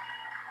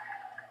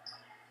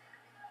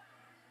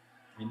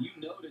 And you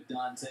noted,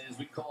 Dante, as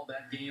we called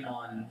that game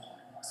on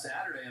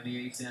Saturday on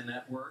the A10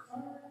 network,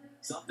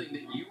 something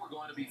that you were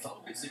going to be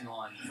focusing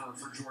on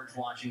for George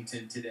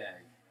Washington today.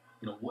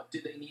 You know, what do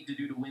they need to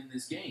do to win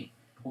this game?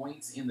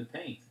 Points in the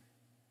paint.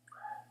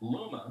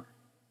 Luma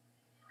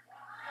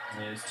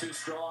is too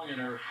strong in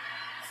her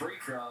free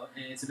throw,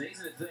 and it's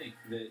amazing to think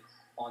that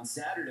on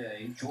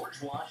Saturday,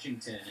 George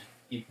Washington,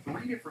 in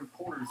 3 different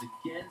quarters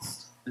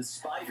against the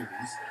Spiders,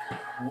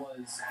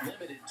 was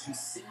limited to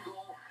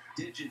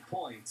single-digit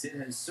points. It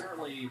has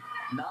certainly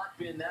not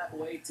been that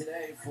way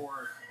today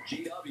for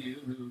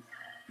GW, who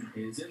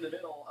is in the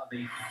middle of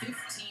a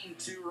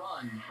 15-2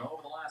 run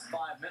over the last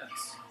 5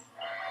 minutes.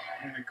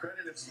 And the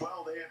credit as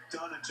well, they have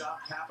done a job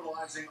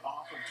capitalizing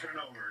off of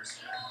turnovers.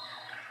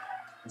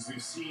 As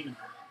we've seen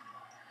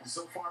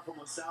so far from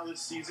LaSalle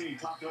this season, you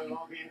talked about it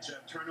all game,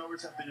 Jeff,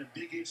 turnovers have been a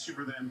big issue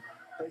for them.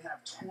 They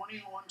have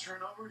 21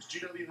 turnovers.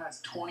 GW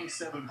has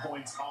 27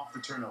 points off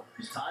the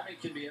turnovers. Timing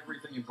can be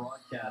everything in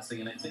broadcasting,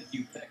 and I think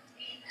you picked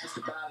just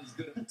about as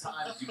good of a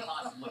time as you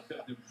possibly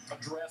could to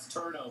address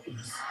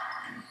turnovers.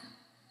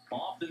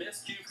 Off the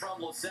miscue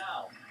from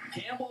LaSalle.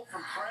 Campbell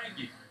from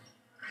Frankie.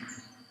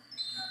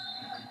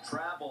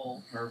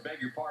 Travel, or beg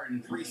your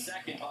pardon,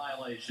 3-second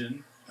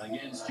violation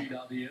against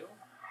GW.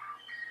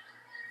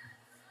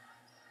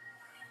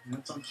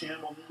 That's on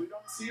Campbell. We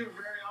don't see her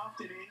very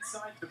often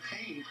inside the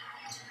paint.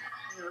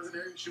 You know, it was an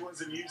area she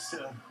wasn't used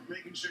to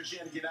making sure she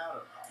had to get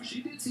out of.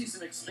 She did see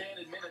some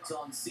expanded minutes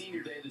on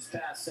senior day this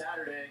past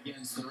Saturday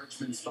against the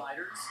Richmond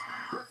Spiders.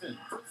 Griffin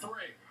for 3.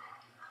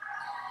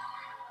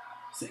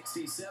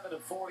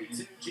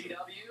 67-42 GW,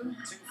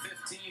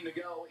 2:15 to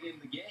go in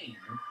the game.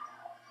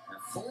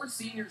 And 4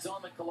 seniors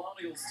on the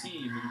Colonials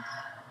team. And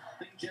I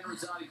think Jen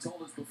Rosati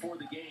told us before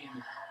the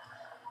game,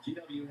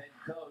 GW head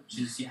coach,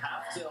 is you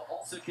have to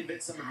also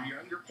convince some of your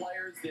younger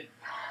players that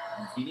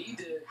you need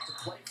to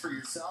play for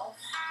yourself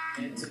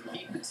and to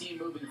keep the team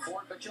moving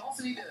forward. But you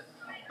also need to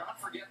not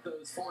forget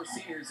those 4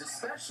 seniors,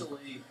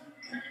 especially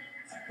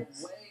the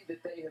way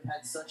that they have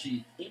had such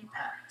an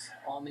impact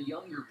on the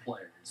younger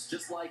players,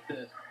 just like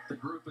the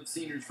group of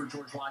seniors for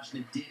George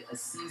Washington did a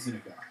season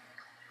ago.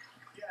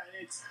 Yeah,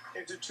 and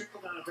it's a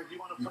trickle-down effect. You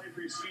want to play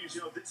for your seniors.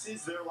 You know, this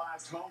is their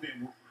last home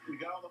game. We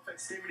got all the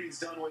festivities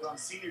done with on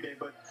senior day,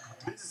 but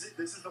this is it.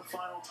 This is the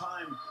final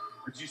time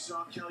that you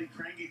saw Kelly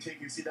Prangy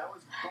take a seat. That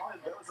was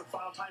the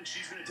final time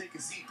she's going to take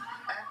a seat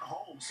at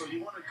home. So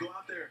you want to go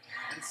out there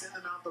and send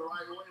them out the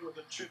right way with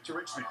a trip to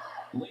Richmond.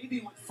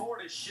 Levy with 4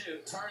 to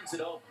shoot, turns it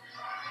over.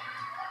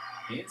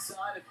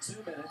 Inside of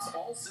 2 minutes,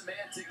 all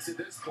semantics at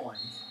this point.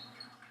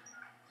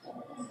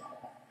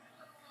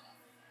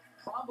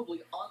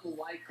 Probably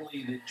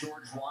unlikely that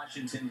George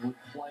Washington would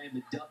play in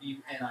the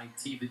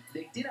WNIT, but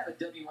they did have a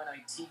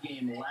WNIT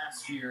game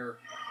last year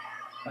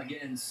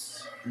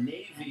against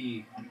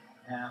Navy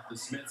at the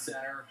Smith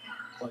Center.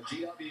 But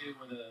GW,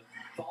 with a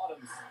thought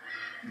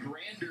of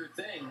grander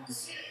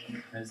things,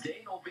 as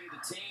Dayton will be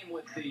the team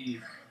with the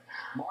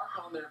mark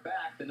on their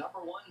back, the number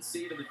 1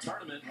 seed of the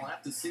tournament. We'll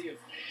have to see if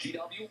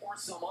GW or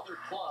some other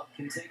club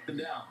can take them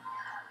down.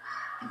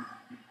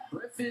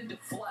 Griffin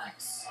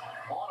deflects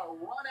on a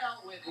run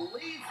out with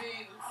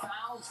Levy, who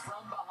fouls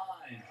from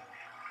behind.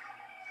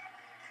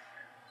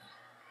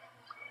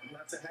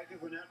 That's a heck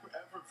of an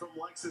effort from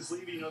Lexus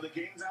Levy. You know, the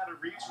game's out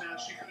of reach now.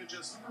 She could have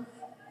just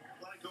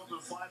let it go to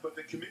the fly, but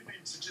the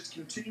commitment to just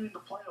continuing to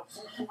play a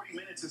full 40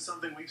 minutes is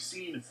something we've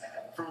seen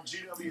from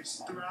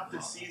GW throughout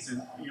this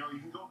season. You know, you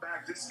can go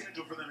back. This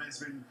schedule for them has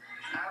been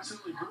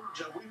absolutely brutal,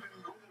 Jeff. We've been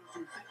with them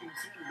through thick and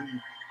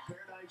thin, the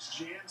Paradise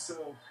Jam,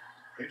 so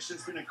it's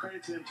just been a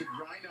credit to them to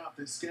grind out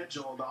this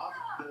schedule.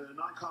 The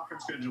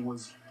non-conference schedule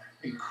was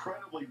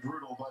incredibly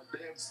brutal, but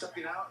they have stuck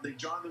it out. They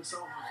joined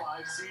themselves in the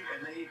 5 seed,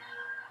 and they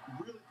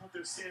really put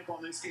their stamp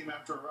on this game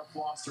after a rough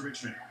loss to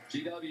Richmond.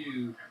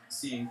 GW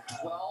seeing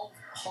 12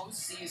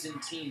 postseason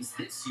teams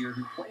this year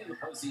who played in the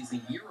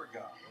postseason a year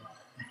ago.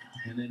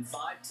 And then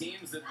 5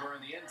 teams that were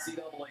in the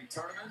NCAA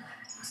tournament: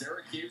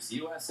 Syracuse,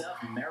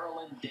 USF,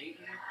 Maryland,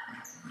 Dayton.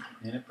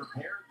 And it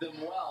prepared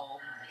them well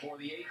for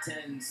the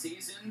A10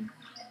 season.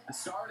 The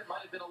start, it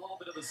might have been a little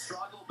bit of a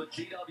struggle, but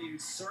GW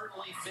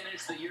certainly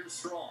finished the year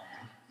strong.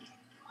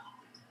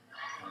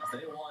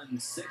 They won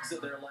 6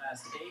 of their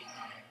last 8.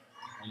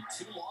 And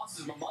 2 losses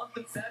in the month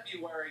of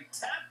February.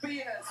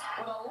 Tapias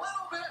with a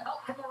little bit of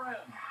help from the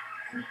rim.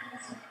 And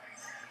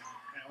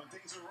when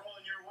things are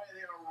rolling your way,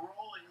 they are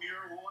rolling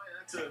your way.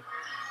 That's a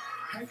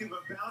heck of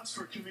a bounce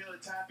for Camila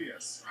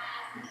Tapias.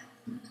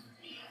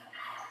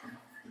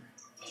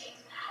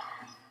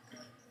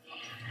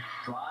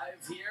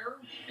 Drive here,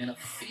 and a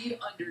feed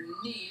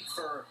underneath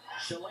for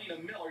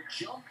Shalina Miller.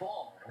 Jump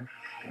ball.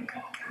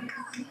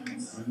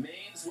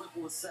 Remains with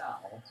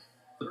Lasalle.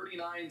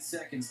 39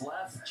 seconds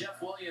left. Jeff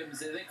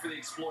Williams, I think for the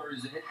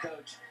Explorers, the head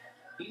coach,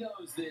 he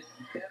knows that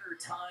better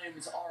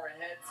times are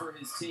ahead for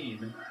his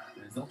team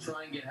as they'll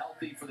try and get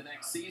healthy for the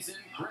next season.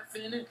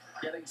 Griffin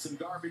getting some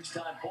garbage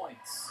time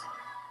points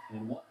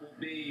in what will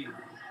be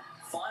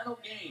final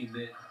game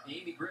that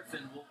Amy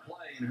Griffin will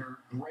play in her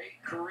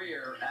great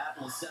career at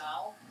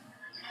Lasalle.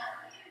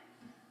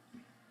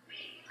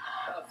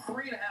 About a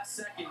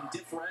 3.5-second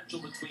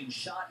differential between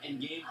shot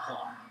and game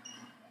clock.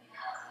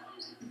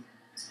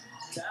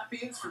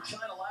 Tapias for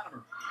China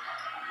Latimer.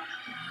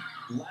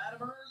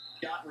 Latimer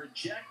got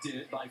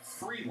rejected by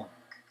Freeland.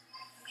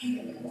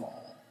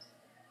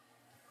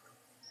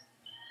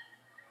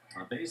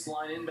 A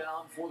baseline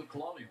inbound for the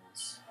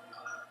Colonials.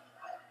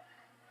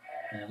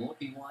 And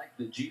looking like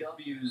the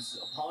GW's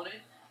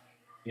opponent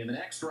in the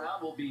next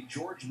round will be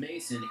George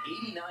Mason.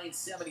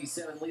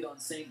 89-77 lead on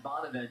St.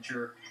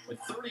 Bonaventure with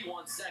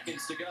 31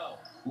 seconds to go.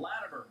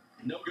 Latimer,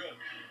 no good.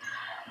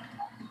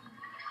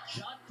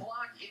 Shot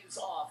clock is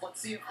off.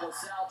 Let's see if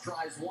LaSalle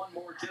tries one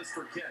more just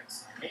for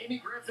kicks. Amy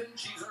Griffin,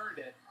 she's earned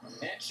it,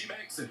 and she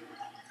makes it.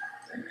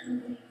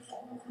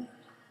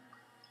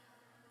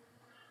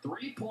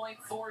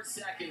 3.4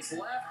 seconds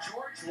left.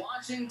 George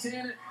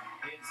Washington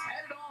is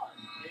headed on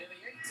in the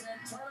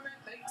A10 tournament.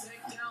 They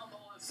take down the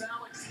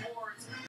LaSalle Explorers.